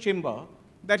person's chamber,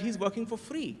 that he's working for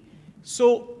free.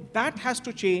 So that has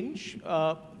to change.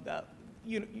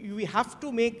 We have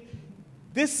to make,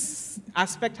 this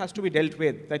aspect has to be dealt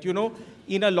with. That,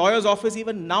 in a lawyer's office,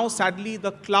 even now, sadly,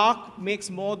 the clerk makes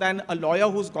more than a lawyer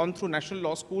who's gone through national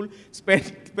law school,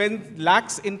 spends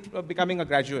lakhs in becoming a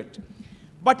graduate.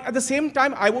 But at the same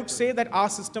time, I would say that our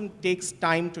system takes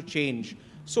time to change.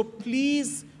 So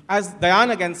please, as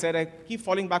Dayan again said, I keep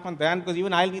falling back on Dayan because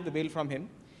even I'll need the bail from him.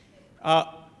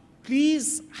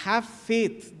 Please have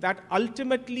faith that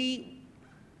ultimately,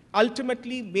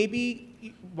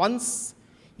 maybe once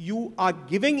you are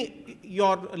giving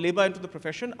your labor into the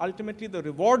profession, ultimately the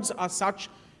rewards are such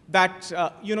that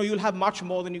you'll have much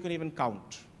more than you can even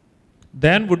count.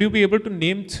 Dan, would you be able to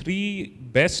name 3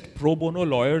 best pro bono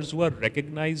lawyers who are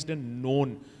recognized and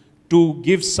known to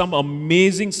give some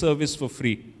amazing service for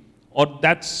free? Or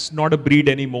that's not a breed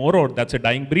anymore, or that's a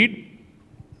dying breed?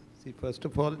 See, first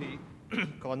of all, the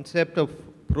concept of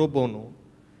pro bono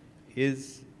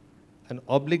is an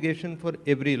obligation for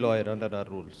every lawyer under our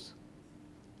rules,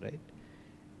 right?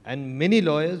 And many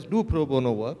lawyers do pro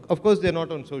bono work. Of course, they're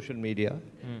not on social media.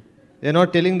 They're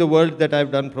not telling the world that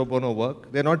I've done pro bono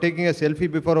work. They're not taking a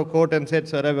selfie before a court and said,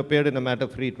 sir, I've appeared in a matter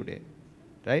free today,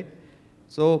 right?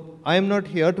 So I'm not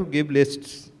here to give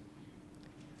lists,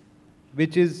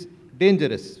 which is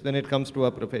dangerous when it comes to our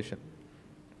profession.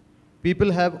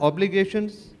 People have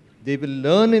obligations. They will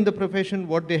learn in the profession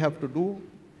what they have to do,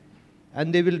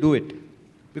 and they will do it.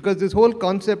 Because this whole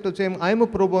concept of saying, I'm a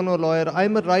pro bono lawyer,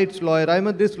 I'm a rights lawyer, I'm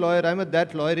a this lawyer, I'm a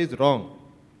that lawyer is wrong.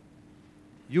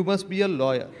 You must be a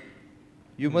lawyer.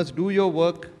 You must do your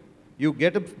work. You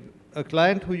get a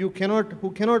client who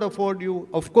cannot afford you,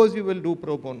 of course you will do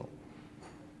pro bono.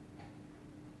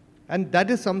 And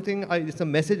that is something, it's a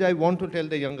message I want to tell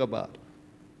the younger bar.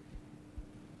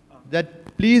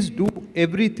 That please do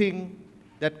everything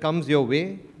that comes your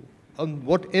way, on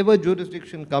whatever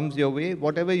jurisdiction comes your way,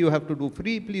 whatever you have to do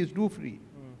free, please do free.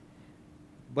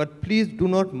 But please do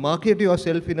not market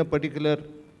yourself in a particular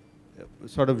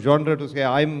sort of genre to say,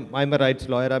 I'm a rights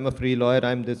lawyer, I'm a free lawyer,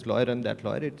 I'm this lawyer and that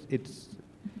lawyer. It's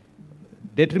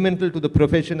detrimental to the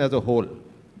profession as a whole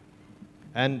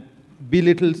and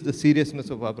belittles the seriousness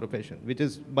of our profession, which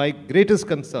is my greatest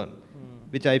concern,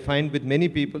 which I find with many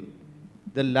people,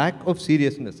 the lack of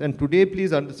seriousness. And today,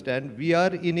 please understand, we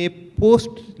are in a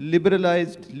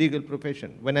post-liberalized legal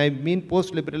profession. When I mean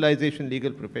post-liberalization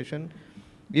legal profession,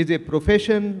 is a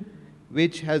profession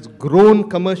which has grown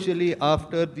commercially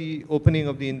after the opening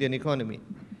of the Indian economy.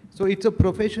 So it's a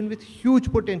profession with huge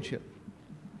potential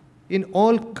in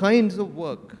all kinds of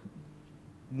work.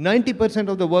 90%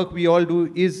 of the work we all do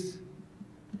is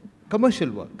commercial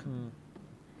work.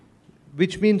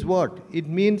 Which means what? It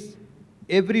means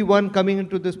everyone coming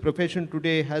into this profession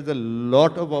today has a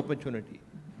lot of opportunity.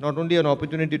 Not only an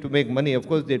opportunity to make money, of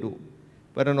course they do,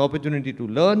 but an opportunity to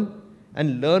learn,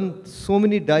 and learn so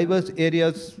many diverse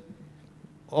areas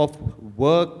of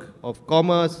work, of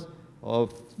commerce,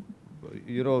 of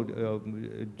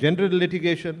general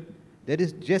litigation. There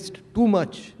is just too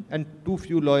much and too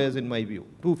few lawyers in my view,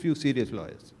 too few serious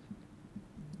lawyers.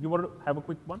 You want to have a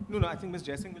quick one? No, I think Ms.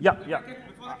 Jaising will. Yeah.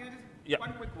 Before I can just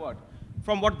one quick word.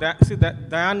 From what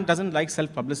Dayan doesn't like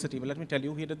self-publicity, but let me tell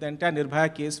you, he did the entire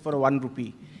Nirbhaya case for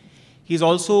 ₹1. He's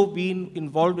also been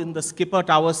involved in the Skipper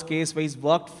Towers case where he's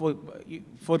worked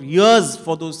for years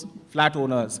for those flat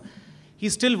owners.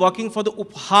 He's still working for the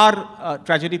Uphaar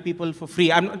tragedy people for free.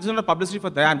 This is not a publicity for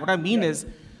Dayan. What I mean is,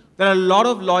 there are a lot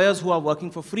of lawyers who are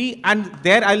working for free, and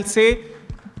there I'll say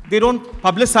they don't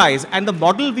publicize. And the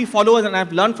model we follow, and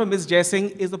I've learned from Ms.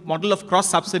 Jaising, is the model of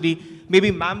cross-subsidy.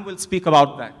 Maybe ma'am will speak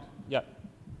about that. Yeah.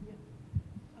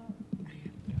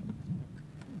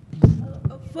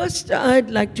 First, I'd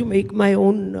like to make my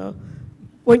own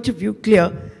point of view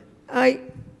clear.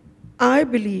 I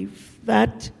believe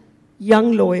that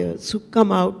young lawyers who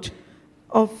come out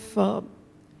of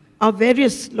our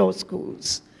various law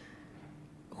schools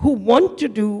who want to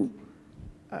do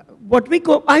what we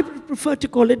call, I prefer to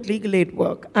call it legal aid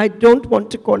work. I don't want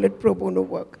to call it pro bono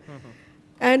work.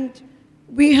 And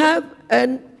we have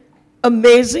an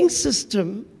amazing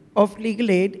system of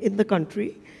legal aid in the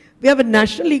country. We have a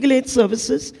national legal aid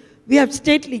services. We have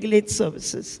state legal aid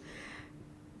services.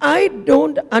 I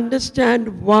don't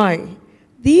understand why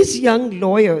these young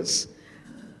lawyers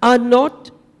are not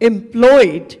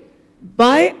employed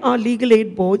by our legal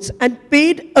aid boards and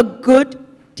paid a good,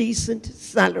 decent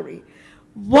salary.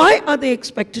 Why are they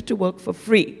expected to work for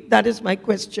free? That is my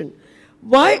question.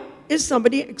 Why is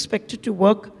somebody expected to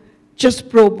work just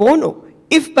pro bono?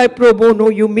 If by pro bono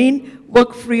you mean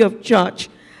work free of charge.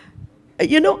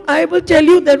 I will tell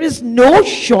you there is no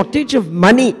shortage of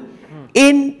money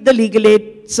in the legal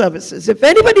aid services. If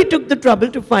anybody took the trouble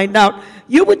to find out,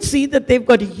 you would see that they've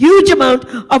got a huge amount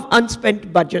of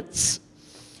unspent budgets.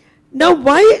 Now,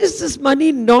 why is this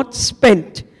money not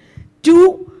spent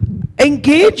to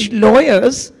engage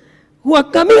lawyers who are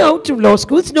coming out of law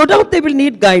schools? No doubt they will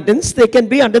need guidance. They can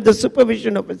be under the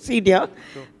supervision of a senior.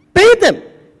 Sure.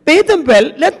 Pay them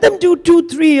well. Let them do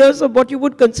 2-3 years of what you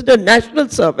would consider national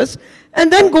service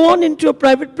and then go on into a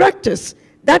private practice.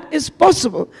 That is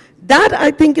possible. That,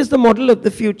 I think, is the model of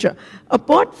the future.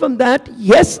 Apart from that,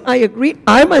 yes, I agree.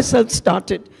 I myself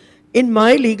started in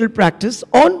my legal practice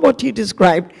on what he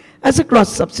described as a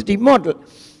cross-subsidy model.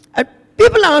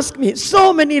 People ask me,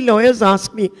 so many lawyers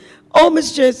ask me, oh,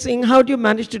 Ms. Jaising, how do you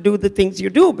manage to do the things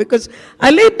you do? Because I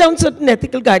laid down certain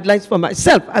ethical guidelines for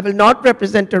myself. I will not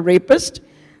represent a rapist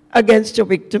against a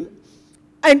victim.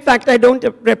 In fact, I don't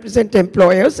represent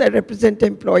employers, I represent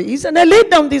employees, and I laid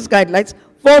down these guidelines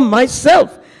for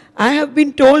myself. I have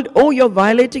been told, oh, you're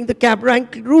violating the cab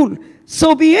rank rule.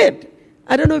 So be it.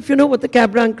 I don't know if you know what the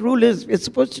cab rank rule is. We're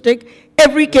supposed to take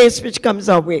every case which comes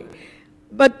our way.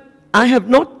 But I have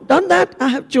not done that. I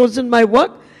have chosen my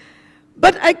work.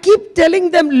 But I keep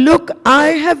telling them, look, I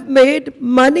have made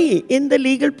money in the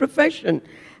legal profession.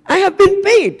 I have been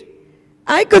paid.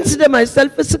 I consider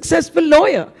myself a successful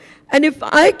lawyer. And if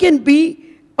I can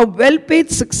be a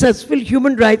well-paid, successful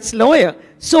human rights lawyer,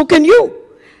 so can you.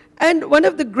 And one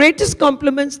of the greatest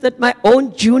compliments that my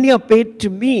own junior paid to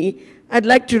me, I'd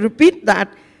like to repeat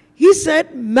that. He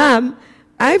said, ma'am,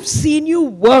 I've seen you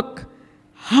work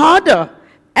harder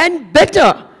and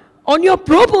better on your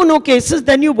pro bono cases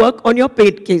than you work on your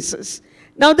paid cases.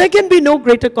 Now, there can be no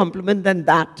greater compliment than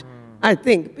that, I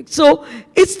think. So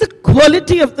it's the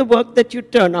quality of the work that you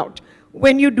turn out.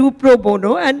 when you do pro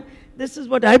bono, and this is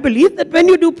what I believe, that when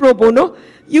you do pro bono,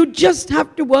 you just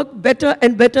have to work better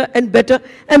and better and better.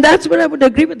 And that's what I would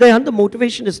agree with Dayan. The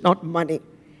motivation is not money.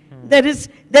 There is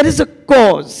a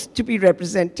cause to be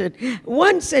represented.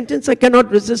 One sentence I cannot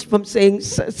resist from saying,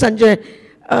 Sanjay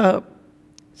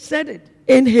said it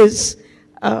in his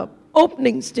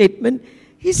opening statement.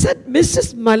 He said,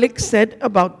 Mrs. Malik said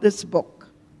about this book,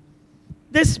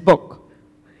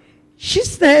 she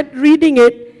said reading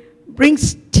it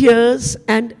brings tears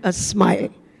and a smile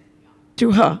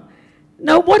to her.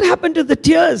 Now what happened to the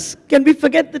tears? Can we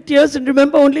forget the tears and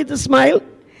remember only the smile?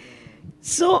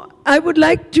 So I would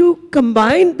like to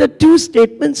combine the two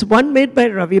statements, one made by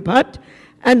Ravi Bhatt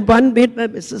and one made by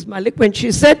Mrs. Malik, when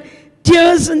she said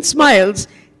tears and smiles.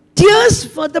 Tears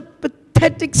for the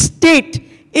pathetic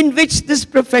state in which this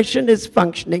profession is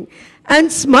functioning,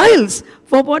 and smiles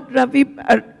for what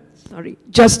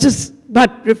Justice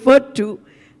Bhatt referred to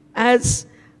as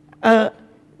the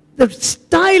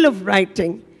style of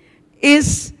writing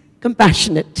is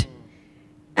compassionate.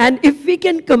 And if we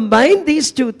can combine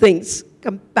these two things,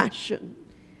 compassion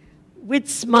with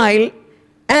smile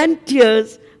and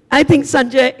tears, I think,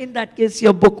 Sanjay, in that case,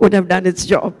 your book would have done its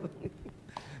job.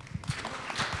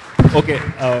 Okay,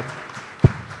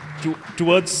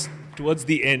 towards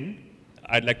the end,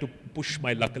 I'd like to push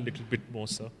my luck a little bit more,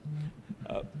 sir.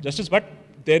 Justice Bhatt,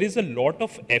 there is a lot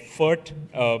of effort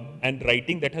and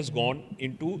writing that has gone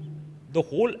into the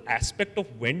whole aspect of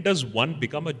when does one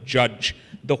become a judge,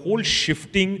 the whole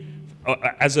shifting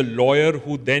as a lawyer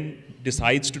who then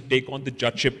decides to take on the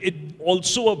judgeship. It's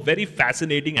also a very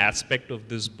fascinating aspect of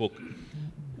this book.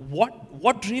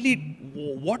 What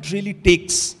really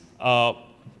takes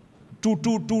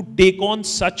to take on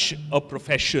such a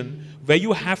profession where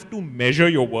you have to measure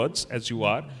your words as you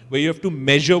are, where you have to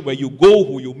measure where you go,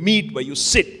 who you meet, where you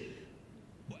sit?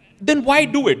 Then why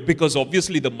do it? Because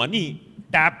obviously the money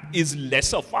tap is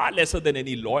lesser, far lesser than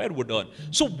any lawyer would earn.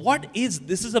 So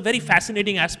this is a very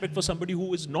fascinating aspect for somebody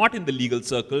who is not in the legal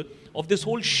circle of this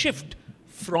whole shift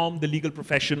from the legal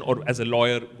profession or as a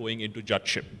lawyer going into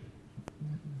judgeship.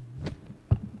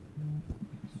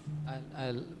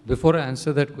 Before I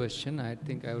answer that question, I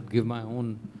think I would give my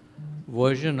own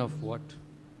version of what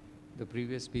the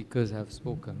previous speakers have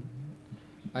spoken.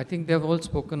 I think they have all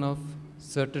spoken of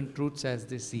certain truths as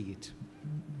they see it.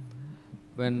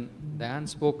 When Dan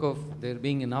spoke of there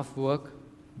being enough work,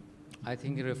 I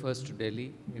think he refers to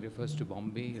Delhi, he refers to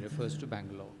Bombay, he refers to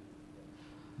Bangalore.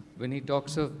 When he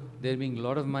talks of there being a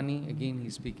lot of money, again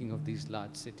he's speaking of these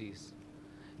large cities.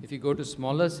 If you go to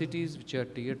smaller cities, which are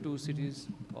tier 2 cities,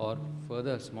 or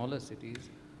further smaller cities,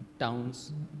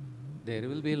 towns, there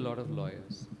will be a lot of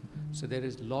lawyers. So there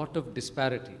is a lot of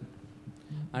disparity.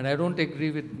 And I don't agree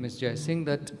with Ms. Jaising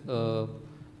that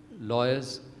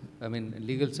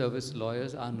legal service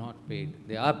lawyers are not paid.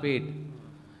 They are paid.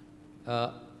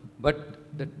 But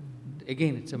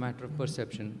again, it's a matter of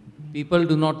perception. People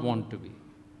do not want to be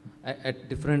at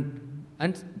different.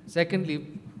 And secondly,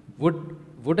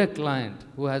 would a client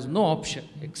who has no option,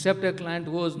 except a client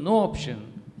who has no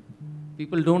option,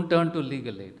 people don't turn to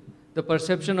legal aid. The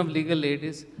perception of legal aid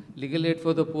is legal aid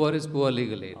for the poor is poor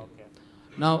legal aid. Okay.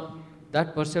 Now,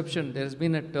 that perception, there has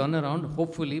been a turnaround,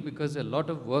 hopefully, because a lot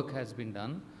of work has been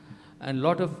done. And a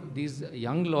lot of these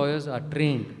young lawyers are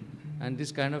trained. And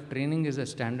this kind of training is a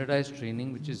standardized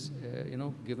training, which is,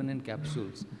 given in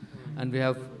capsules. And we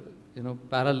have,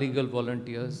 paralegal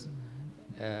volunteers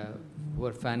who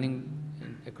are fanning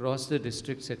across the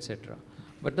districts, etc.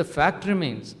 But the fact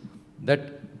remains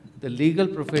that the legal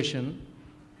profession,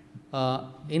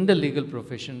 in the legal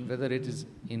profession, whether it is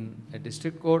in a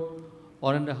district court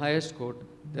or in the highest court,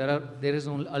 there is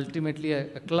only ultimately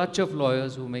a clutch of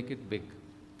lawyers who make it big.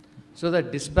 So the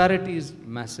disparity is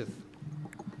massive,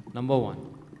 number one.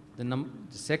 The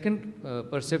second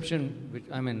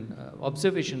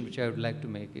observation which I would like to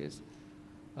make is,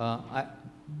 I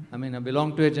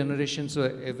belong to a generation, so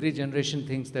every generation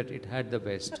thinks that it had the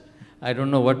best. I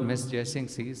don't know what Ms. Jaising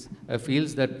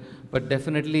feels that, but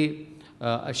definitely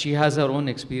she has her own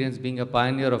experience being a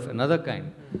pioneer of another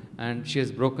kind, and she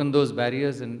has broken those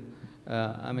barriers, and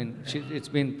it's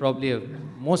been probably a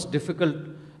most difficult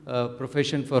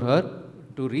profession for her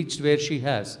to reach where she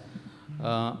has.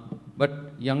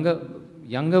 But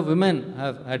younger women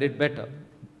have had it better,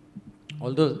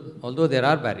 although there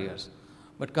are barriers.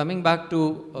 But coming back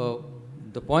to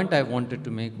the point I wanted to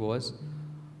make was,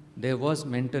 there was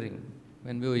mentoring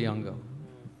when we were younger.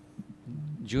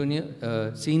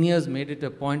 Seniors made it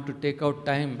a point to take out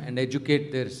time and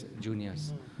educate their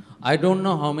juniors. I don't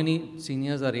know how many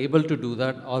seniors are able to do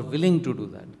that or willing to do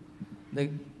that.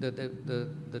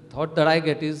 The thought that I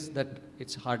get is that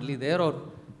it's hardly there, or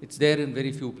it's there in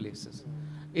very few places.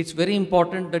 It's very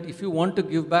important that if you want to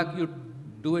give back, you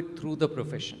do it through the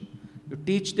profession. You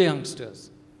teach the youngsters.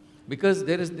 Because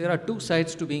there are two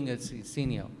sides to being a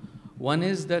senior. One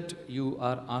is that you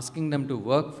are asking them to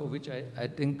work, for which I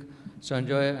think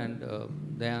Sanjoy and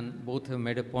Dayan both have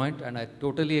made a point, and I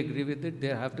totally agree with it.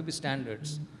 There have to be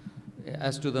standards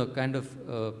as to the kind of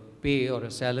pay or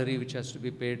a salary which has to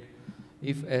be paid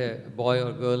if a boy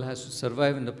or girl has to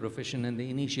survive in the profession in the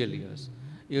initial years.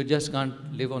 You just can't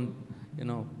live on,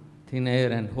 thin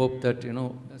air and hope that,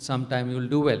 sometime you'll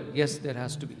do well. Yes, there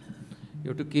has to be. You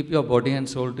have to keep your body and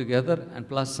soul together, and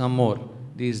plus some more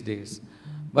these days.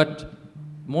 But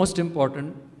most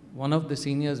important, one of the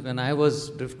seniors, when I was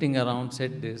drifting around,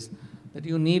 said this, that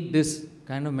you need this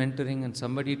kind of mentoring and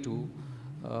somebody to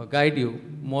guide you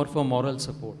more for moral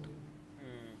support.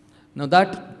 Now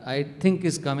that, I think,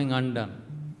 is coming undone.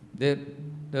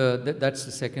 That's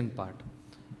the second part.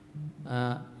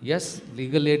 Yes,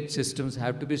 legal aid systems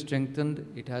have to be strengthened.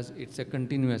 It's a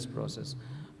continuous process.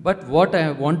 But what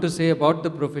I want to say about the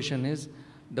profession is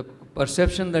the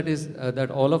perception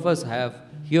that all of us have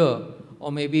here,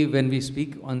 or maybe when we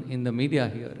speak in the media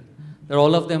here, that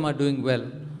all of them are doing well,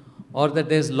 or that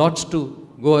there's lots to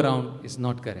go around, is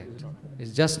not correct.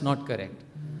 It's just not correct.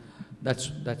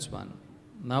 That's one.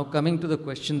 Now coming to the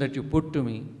question that you put to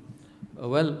me,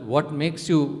 well, what makes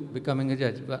you becoming a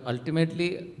judge? Well,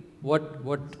 ultimately, what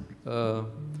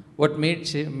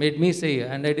made me say,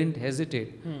 and I didn't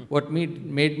hesitate, what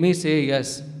made me say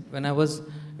yes, when I was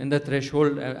in the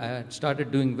threshold, I had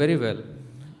started doing very well.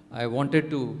 I wanted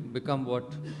to become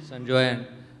what Sanjoy and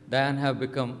Dayan have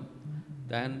become,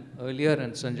 Dayan earlier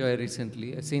and Sanjoy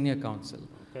recently, a senior counsel.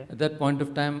 Okay. At that point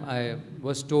of time, I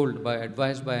was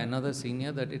advised by another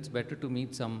senior that it's better to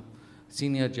meet some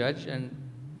senior judge and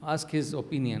ask his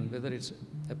opinion, whether it's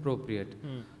appropriate.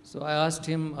 So I asked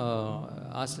him,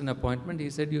 asked an appointment. He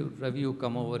said, Ravi, you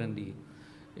come over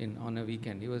on a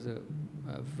weekend. He was a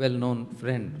well-known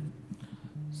friend.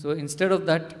 So instead of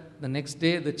that, the next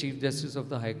day, the Chief Justice of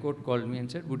the High Court called me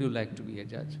and said, would you like to be a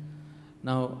judge?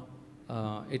 Now,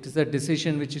 it is a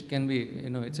decision which it can be,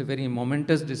 it's a very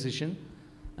momentous decision,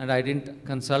 and I didn't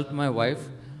consult my wife.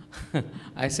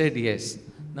 I said yes.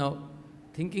 Now,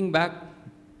 thinking back,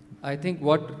 I think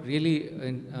what really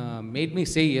made me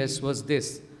say yes was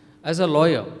this. As a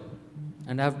lawyer,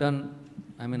 and I've done,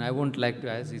 I won't like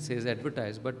to, as he says,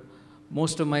 advertise, but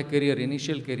most of my career,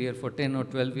 initial career for 10 or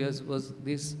 12 years was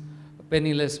these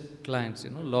penniless clients,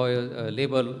 lawyers,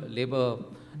 labor,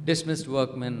 dismissed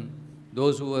workmen,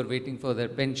 those who were waiting for their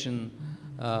pension,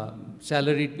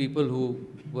 salaried people who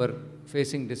were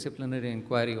facing disciplinary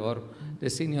inquiry or the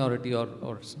seniority or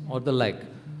the like.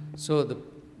 So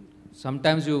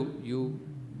sometimes you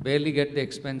barely get the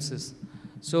expenses.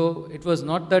 So it was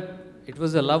not that, it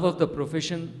was the love of the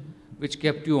profession which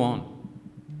kept you on.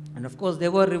 And of course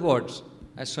there were rewards.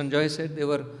 As Sanjoy said,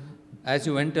 as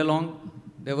you went along,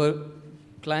 there were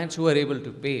clients who were able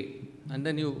to pay, and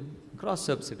then you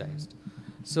cross-subsidized.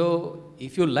 So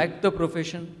if you like the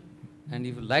profession and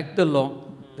if you like the law,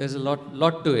 there's a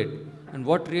lot to it. And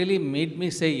what really made me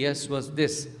say yes was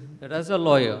this, that as a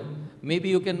lawyer, maybe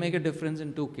you can make a difference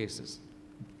in 2 cases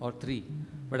or 3.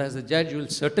 But as a judge, you will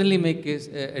certainly make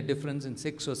a difference in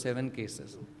 6 or 7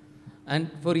 cases.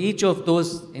 And for each of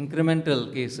those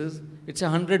incremental cases, it's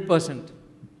 100%.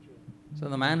 So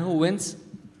the man who wins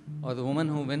or the woman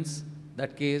who wins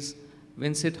that case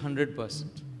wins it 100%.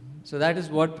 So that is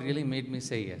what really made me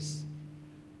say yes.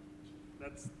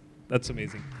 That's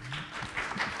amazing.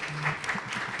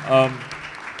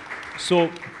 So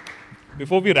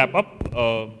before we wrap up,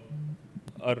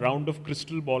 a round of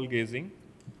crystal ball gazing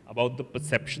about the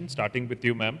perception, starting with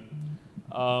you, ma'am.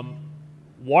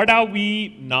 What are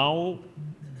we now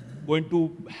going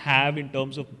to have in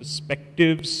terms of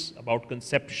perspectives about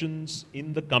conceptions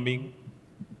in the coming,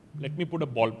 let me put a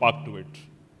ballpark to it,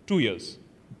 2 years?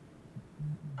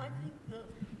 I think,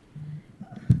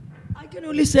 I can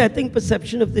only say I think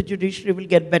perception of the judiciary will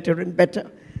get better and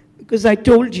better, because I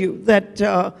told you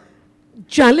that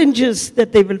challenges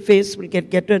that they will face will get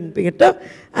better and better.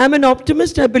 I'm an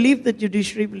optimist. I believe the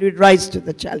judiciary will rise to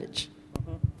the challenge.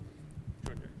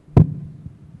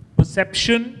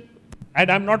 Perception,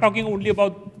 and I'm not talking only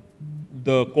about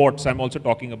the courts, I'm also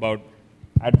talking about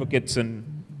advocates and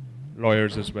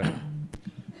lawyers as well.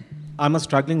 I'm a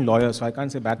struggling lawyer, so I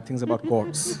can't say bad things about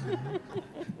courts.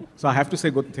 So I have to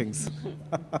say good things.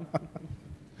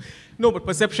 No, but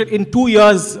perception in 2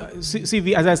 years,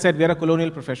 see, as I said, we are a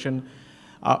colonial profession.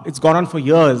 It's gone on for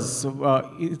years.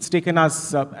 It's taken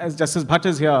us, as Justice Bhatt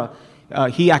is here,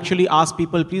 he actually asked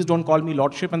people, please don't call me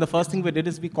lordship. And the first thing we did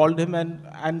is we called him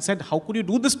and said, how could you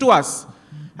do this to us?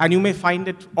 And you may find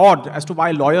it odd as to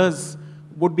why lawyers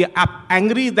would be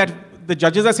angry that the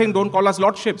judges are saying, don't call us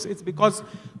lordships. It's because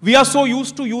we are so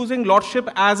used to using lordship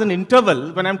as an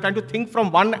interval. When I'm trying to think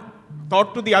from one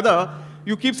thought to the other,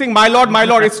 you keep saying, my lord, my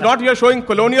lord. It's not you're showing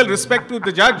colonial respect to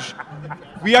the judge.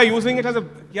 We are using it as a,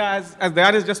 as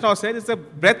Dayan has just now said, it's a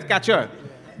breath catcher.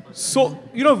 So,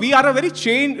 we are a very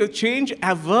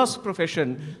change-averse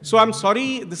profession. So I'm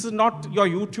sorry, this is not your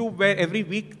YouTube where every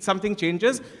week something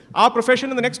changes. Our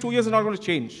profession in the next 2 years is not going to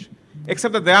change.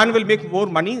 Except that Dayan will make more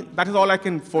money. That is all I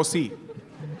can foresee.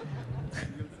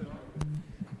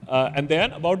 And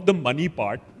then about the money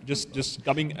part, just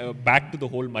coming back to the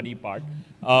whole money part,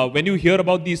 when you hear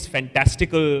about these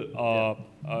fantastical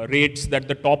rates that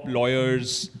the top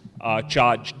lawyers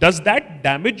charge, does that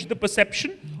damage the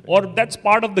perception? Or that's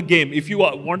part of the game? If you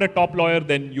want a top lawyer,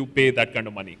 then you pay that kind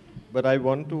of money. But I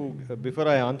want to, before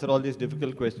I answer all these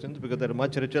difficult questions, because there are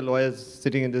much richer lawyers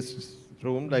sitting in this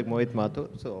room, like Mohit Mathur,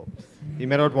 so he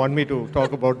may not want me to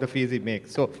talk about the fees he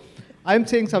makes. So I'm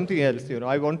saying something else.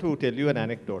 I want to tell you an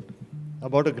anecdote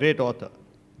about a great author.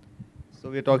 So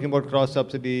we're talking about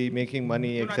cross-subsidy, making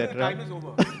money, etc. Time is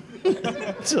over.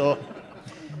 So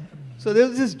there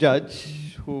was this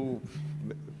judge who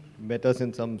met us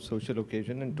in some social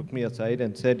occasion and took me aside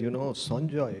and said,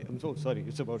 Sanjoy, I'm so sorry,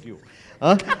 it's about you.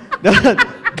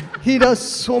 He does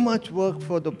so much work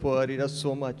for the poor, he does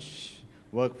so much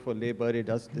work for labor, he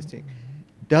does this thing.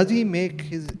 Does he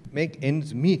make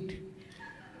ends meet?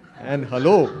 And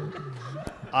hello,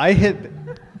 I had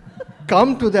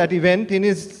come to that event in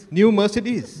his new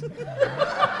Mercedes.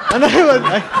 And I was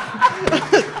like,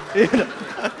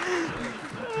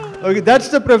 okay, that's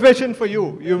the profession for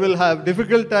you. You will have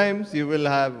difficult times, you will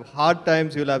have hard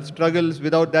times, you will have struggles.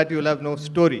 Without that, you will have no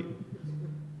story.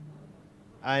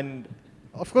 And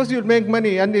of course, you'll make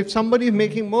money. And if somebody is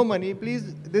making more money,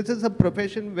 please, this is a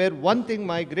profession where one thing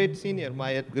my great senior,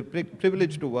 my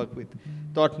privilege to work with,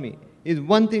 taught me, is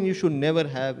one thing you should never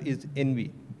have is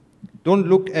envy. Don't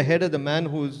look ahead of the man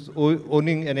who's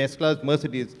owning an S-Class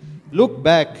Mercedes. Look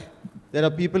back. There are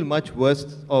people much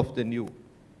worse off than you.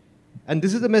 And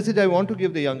this is the message I want to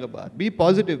give the younger bar. Be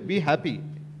positive, be happy,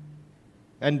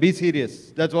 and be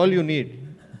serious. That's all you need.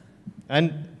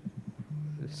 And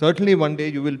certainly one day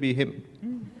you will be him.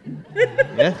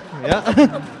 Yeah?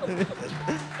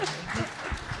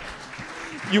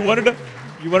 You wanted to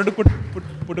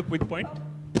put a quick point?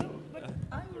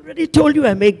 I already told you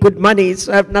I make good money,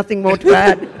 so I have nothing more to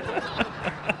add.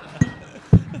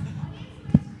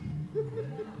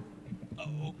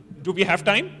 Do we have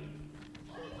time?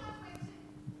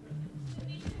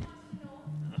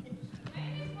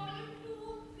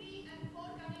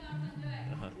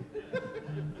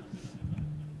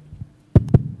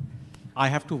 I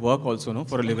have to work also, no,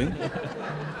 for a living.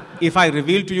 If I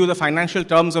reveal to you the financial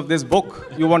terms of this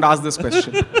book, you won't ask this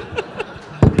question.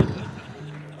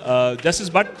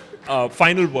 Justice Bhatt,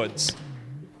 final words.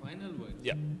 Final words?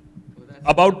 Yeah.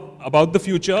 About the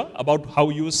future, about how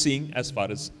you are seeing as far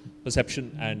as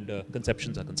perception and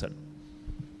conceptions are concerned.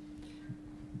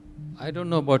 I don't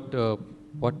know about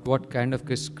what kind of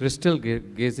crystal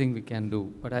gazing we can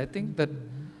do, but I think that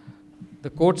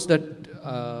the courts that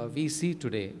we see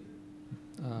today,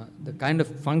 the kind of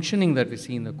functioning that we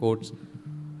see in the courts,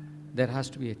 there has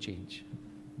to be a change.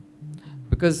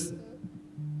 Because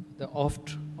the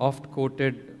oft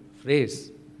quoted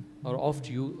phrase, or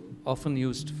often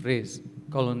used phrase,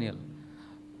 colonial,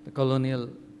 the colonial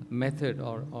method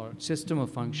or system of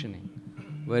functioning,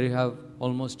 where you have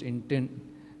almost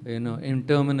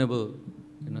interminable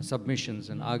submissions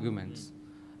and arguments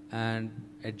and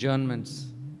adjournments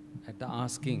at the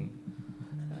asking,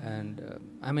 and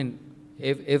I mean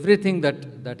everything that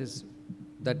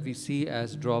we see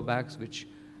as drawbacks, which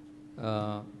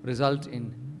result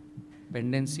in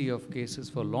pendency of cases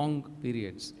for long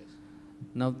periods.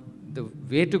 Now the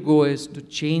way to go is to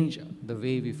change the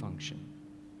way we function,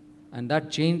 and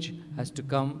that change has to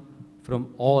come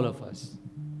from all of us.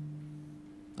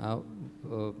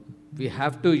 We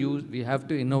have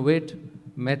to innovate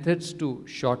methods to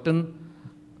shorten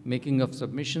making of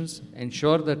submissions,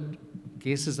 ensure that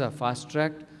cases are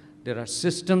fast-tracked. There are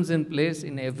systems in place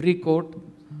in every court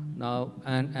now,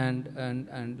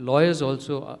 and lawyers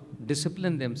also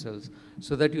discipline themselves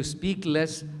so that you speak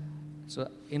less, so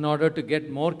in order to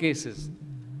get more cases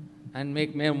and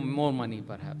make more money,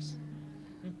 perhaps.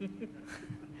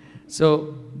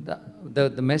 So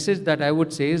the message that I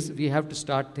would say is we have to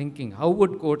start thinking, how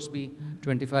would courts be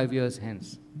 25 years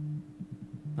hence?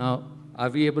 Now, are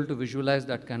we able to visualize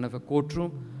that kind of a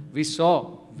courtroom? We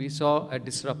saw a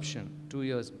disruption 2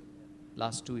 years,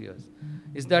 last 2 years,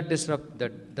 is that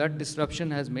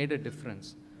disruption has made a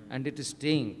difference, and it is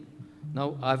staying.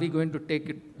 Now, are we going to take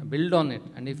it, build on it?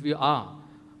 And if we are,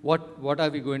 what are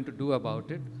we going to do about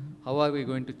it? How are we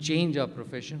going to change our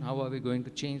profession? How are we going to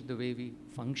change the way we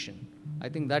function? I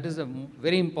think that is a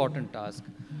very important task.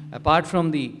 Apart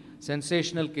from the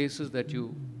sensational cases that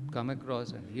you come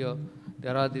across and hear,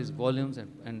 there are these volumes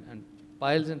and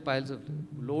piles and piles of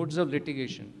loads of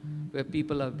litigation where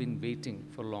people have been waiting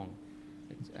for long.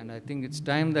 And I think it's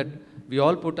time that we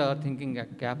all put our thinking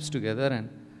caps together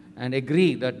and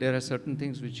agree that there are certain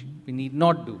things which we need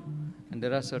not do, and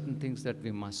there are certain things that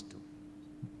we must do.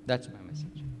 That's my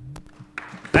message.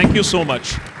 Thank you so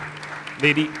much,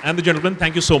 lady and the gentleman.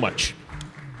 Thank you so much.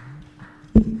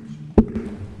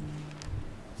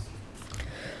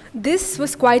 This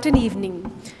was quite an evening.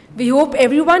 We hope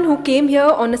everyone who came here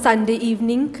on a Sunday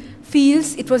evening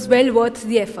feels it was well worth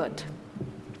the effort.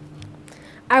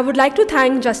 I would like to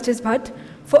thank Justice Bhatt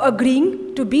for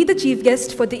agreeing to be the chief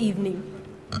guest for the evening,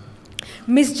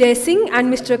 Ms. Jaising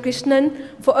and Mr. Krishnan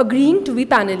for agreeing to be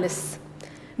panelists,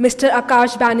 Mr.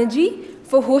 Akash Banerjee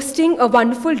for hosting a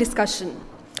wonderful discussion,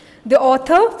 the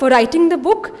author for writing the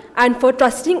book and for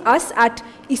trusting us at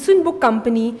Isun Book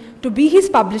Company to be his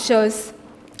publishers,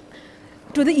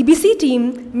 to the EBC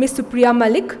team, Ms. Supriya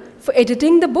Malik for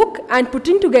editing the book and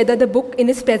putting together the book in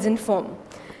its present form,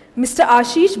 Mr.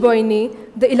 Ashish Boyne,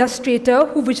 the illustrator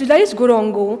who visualized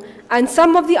Gourango and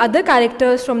some of the other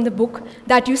characters from the book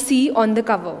that you see on the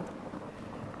cover,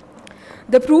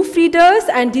 the proofreaders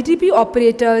and DTP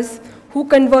operators who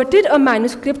converted a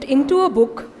manuscript into a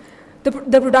book,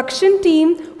 the production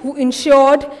team who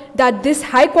ensured that this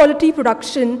high-quality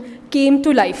production came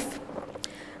to life,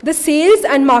 the sales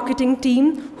and marketing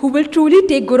team who will truly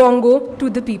take Gourango to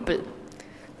the people.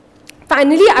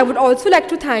 Finally, I would also like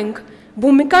to thank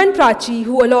Bhumika and Prachi,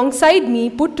 who alongside me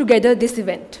put together this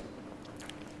event.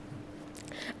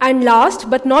 And last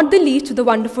but not the least, to the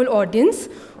wonderful audience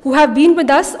who have been with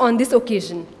us on this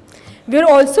occasion. We are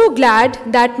also glad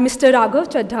that Mr. Raghav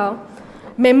Chadha,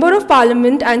 Member of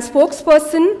Parliament and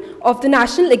spokesperson of the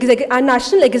National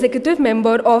Executive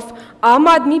Member of Aam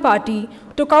Aadmi Party,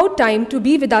 took out time to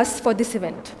be with us for this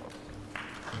event.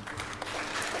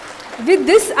 With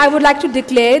this, I would like to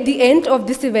declare the end of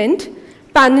this event.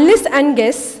 Panelists and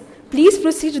guests, please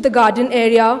proceed to the garden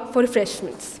area for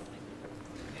refreshments.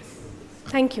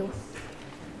 Thank you.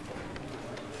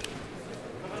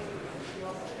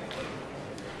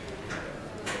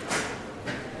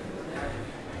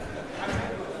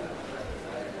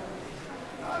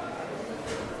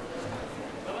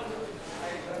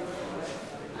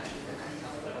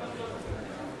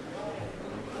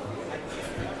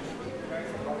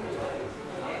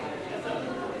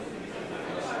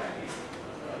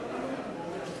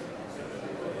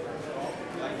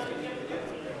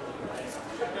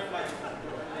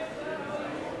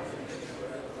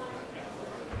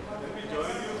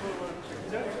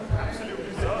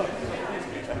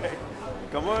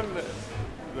 Come on,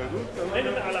 Raghu, come on.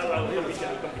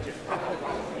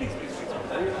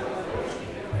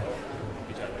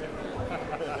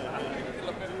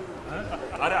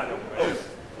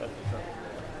 Please.